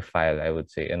master file, I would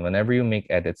say. And whenever you make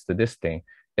edits to this thing,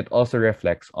 it also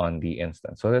reflects on the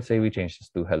instance. So let's say we change this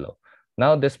to hello.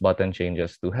 Now this button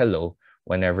changes to hello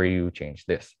whenever you change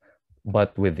this.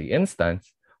 But with the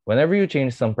instance, whenever you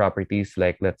change some properties,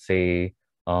 like let's say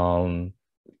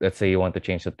you want to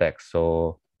change the text,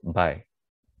 so bye,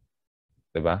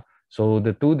 diba? So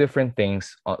the two different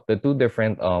things, the two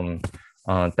different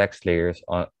text layers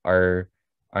are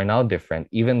now different,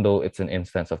 even though it's an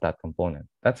instance of that component.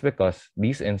 That's because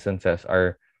these instances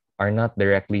are not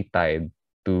directly tied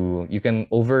to, you can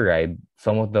override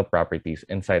some of the properties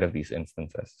inside of these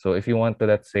instances. So if you want to,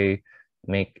 let's say,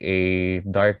 make a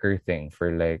darker thing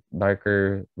for like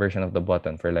darker version of the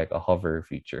button for like a hover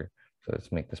feature. So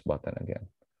let's make this button again.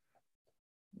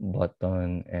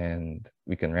 Button, and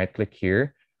we can right click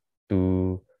here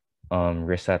to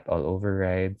reset all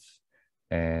overrides,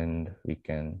 and we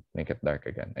can make it dark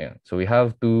again. Ayan. So we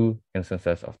have two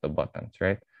instances of the buttons,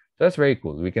 right? So that's very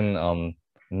cool. We can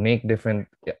make different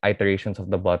iterations of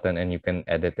the button, and you can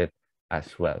edit it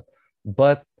as well.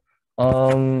 But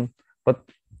um, but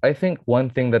I think one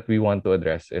thing that we want to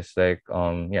address is like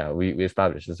yeah, we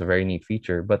established it's a very neat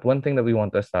feature, but one thing that we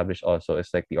want to establish also is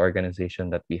like the organization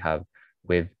that we have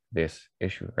with this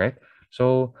issue, right?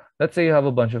 So let's say you have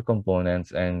a bunch of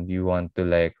components and you want to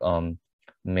like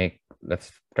make,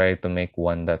 let's try to make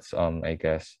one that's I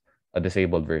guess a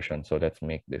disabled version. So let's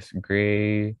make this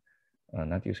gray,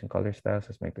 not using color styles.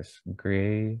 Let's make this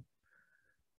gray,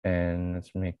 and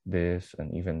let's make this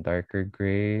an even darker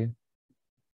gray.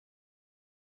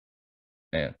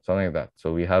 Yeah, something like that.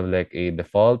 So we have like a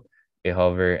default, a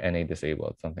hover, and a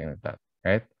disabled, something like that,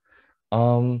 right?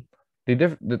 Um,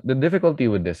 the difficulty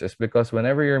with this is because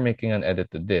whenever you're making an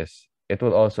edit to this, it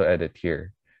will also edit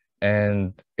here,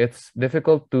 and it's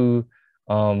difficult to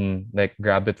like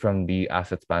grab it from the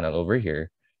assets panel over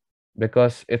here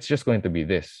because it's just going to be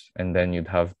this, and then you'd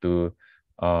have to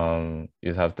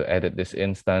edit this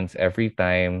instance every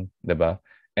time, diba?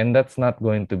 And that's not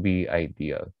going to be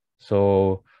ideal.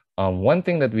 So one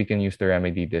thing that we can use to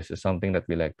remedy this is something that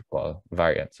we like to call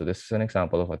variants. So this is an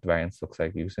example of what variants looks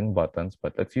like using buttons,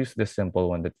 but let's use this simple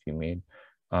one that we made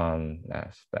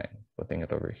last time, putting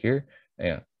it over here.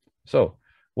 Yeah. So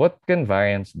what can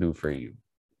variants do for you?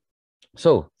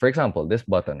 So for example, this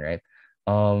button, right?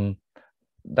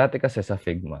 Dati kasi sa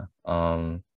Figma,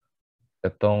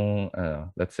 itong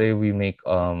let's say we make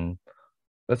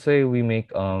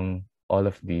all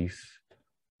of these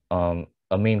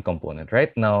a main component.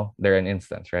 Right now, they're an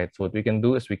instance, right? So what we can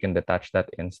do is we can detach that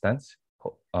instance.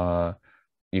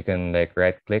 You can like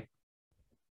right click.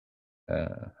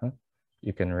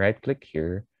 You can right click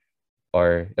here,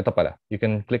 or ito pala, you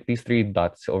can click these three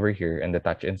dots over here and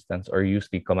detach instance, or use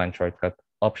the command shortcut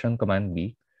option command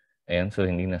B. And so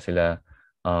hindi na sila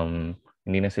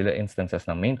instances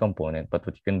ng main component, but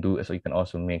what you can do is you can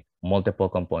also make multiple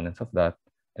components of that,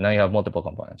 and now you have multiple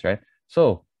components, right?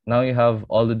 So now you have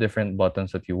all the different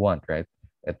buttons that you want, right?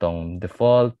 Itong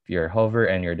default, your hover,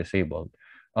 and your disabled.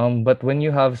 But when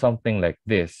you have something like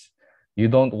this, you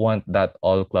don't want that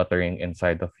all cluttering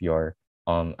inside of your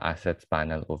assets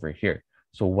panel over here.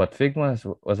 So what Figma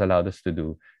was allowed us to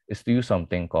do is to use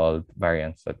something called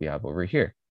variants that we have over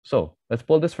here. So let's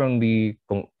pull this from the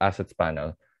assets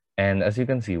panel. And as you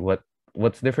can see,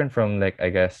 what's different from like, I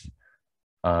guess,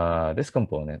 this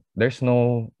component, there's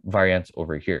no variants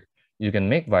over here. You can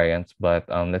make variants, but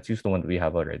let's use the one that we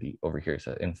have already over here as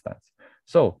an instance.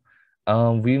 So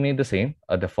we made the same,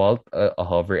 a default, a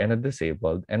hover, and a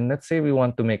disabled. And let's say we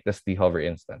want to make this the hover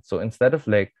instance. So instead of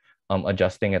like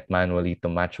adjusting it manually to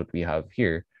match what we have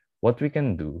here, what we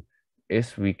can do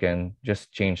is we can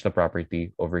just change the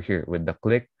property over here. With the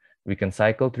click, we can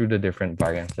cycle through the different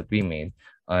variants that we made.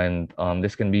 And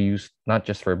this can be used not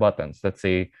just for buttons. Let's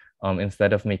say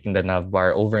instead of making the nav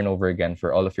bar over and over again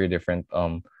for all of your different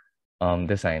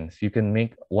designs, you can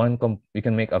make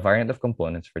a variant of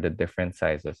components for the different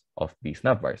sizes of these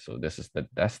nav bars. So this is the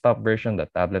desktop version, the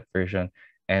tablet version,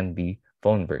 and the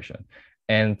phone version.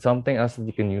 And something else that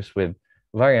you can use with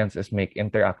variants is make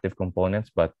interactive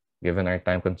components, but given our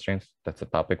time constraints, that's a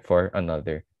topic for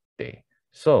another day.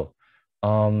 So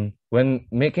when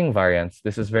making variants,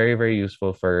 this is very, very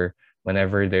useful for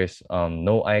whenever there's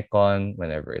no icon,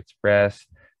 whenever it's pressed,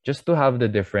 just to have the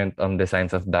different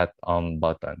designs of that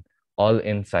button all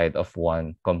inside of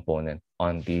one component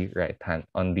on the right hand,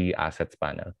 on the assets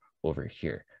panel over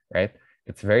here, right?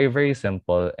 It's very, very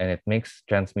simple, and it makes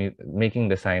making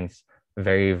designs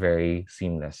very, very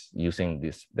seamless using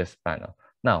this panel.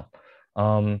 Now,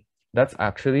 that's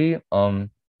actually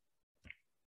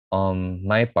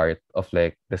my part of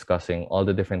like discussing all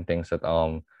the different things that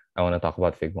I want to talk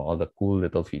about Figma, all the cool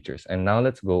little features. And now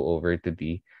let's go over to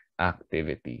the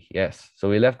activity. Yes, so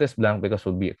we left this blank because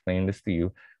we'll be explaining this to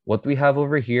you. What we have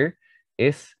over here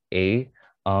is a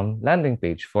landing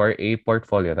page for a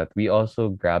portfolio that we also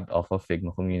grabbed off of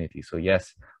Figma community. So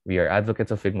yes, we are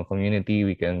advocates of Figma community.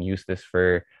 We can use this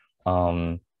for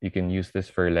you can use this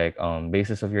for like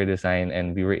basis of your design,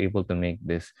 and we were able to make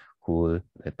this cool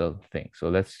little thing. So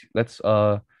let's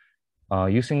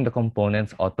using the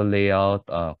components, auto layout,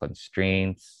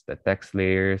 constraints, the text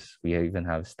layers, we even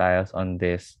have styles on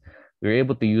this. We were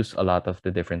able to use a lot of the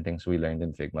different things we learned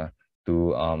in Figma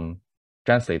to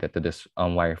translate it to this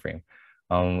wireframe.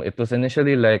 It was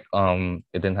initially like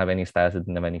it didn't have any styles, it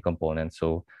didn't have any components.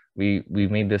 So we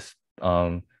made this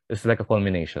it's like a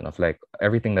culmination of like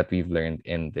everything that we've learned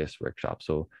in this workshop.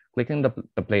 So clicking the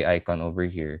play icon over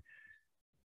here,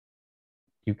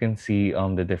 you can see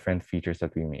the different features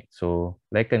that we made. So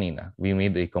like kanina, we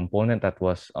made a component that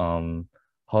was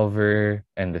hover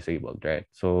and disabled, right?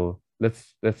 So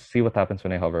let's see what happens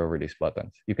when I hover over these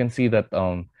buttons. You can see that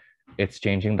it's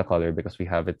changing the color because we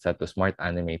have it set to smart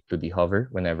animate to the hover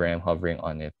whenever I'm hovering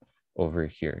on it over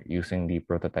here using the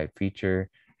prototype feature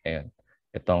and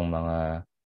itong mga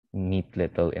neat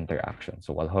little interaction.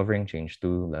 So while hovering, change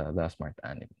to the smart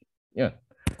animate. Yeah.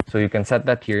 So you can set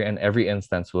that here, and every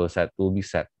instance will be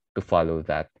set to follow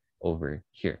that over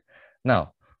here.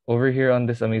 Now, over here on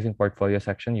this amazing portfolio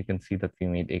section, you can see that we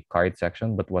made a card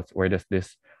section, but where does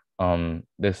this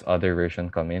other version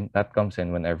come in? That comes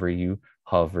in whenever you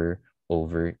hover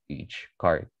over each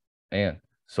card. And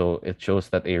so it shows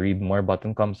that a read more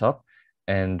button comes up,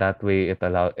 and that way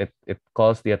it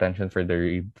calls the attention for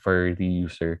the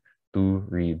user to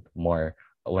read more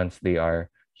once they are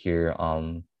here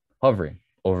hovering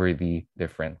over the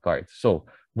different cards. So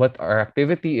what our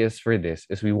activity is for this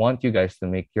is we want you guys to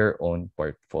make your own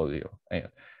portfolio. Ayun.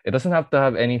 It doesn't have to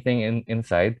have anything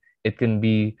inside. It can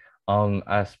be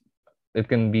as it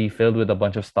can be filled with a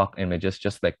bunch of stock images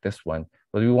just like this one.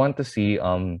 But we want to see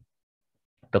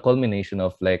the culmination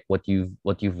of like what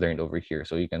you've learned over here.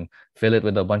 So you can fill it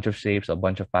with a bunch of shapes, a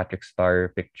bunch of Patrick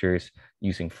Star pictures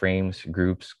using frames,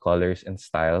 groups, colors, and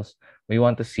styles. We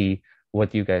want to see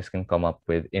what you guys can come up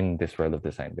with in this world of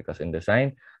design, because in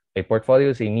design, a portfolio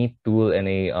is a neat tool and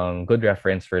a good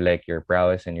reference for like your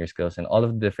prowess and your skills and all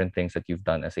of the different things that you've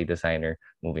done as a designer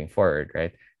moving forward,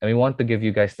 right? And we want to give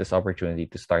you guys this opportunity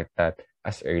to start that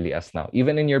as early as now.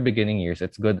 Even in your beginning years,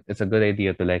 it's a good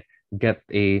idea to like get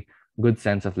a good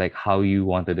sense of like how you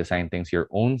want to design things your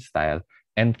own style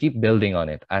and keep building on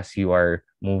it as you are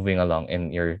moving along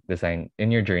in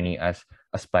your journey as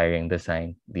aspiring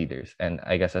design leaders. And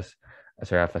I guess as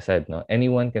Rafa said, no,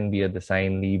 anyone can be a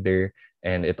design leader,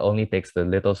 and it only takes the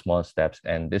little small steps,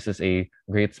 and this is a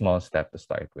great small step to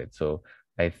start with. So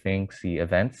I think the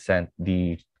event sent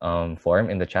the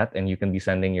form in the chat, and you can be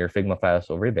sending your Figma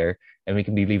files over there, and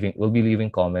we'll be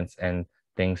leaving comments and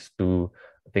things to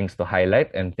highlight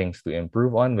and things to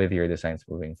improve on with your designs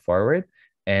moving forward.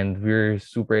 And we're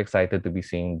super excited to be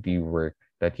seeing the work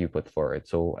that you put forward.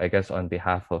 So I guess on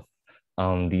behalf of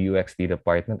the UXD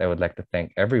department, I would like to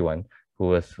thank everyone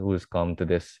who's come to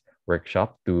this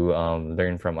workshop to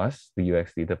learn from us, the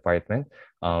UXD department.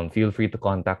 Feel free to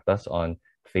contact us on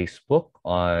Facebook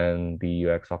on the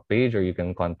UXOC page, or you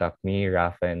can contact me,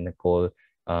 Rafa, and Nicole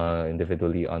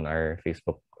individually on our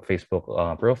Facebook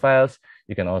profiles.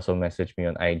 You can also message me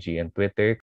on IG and Twitter.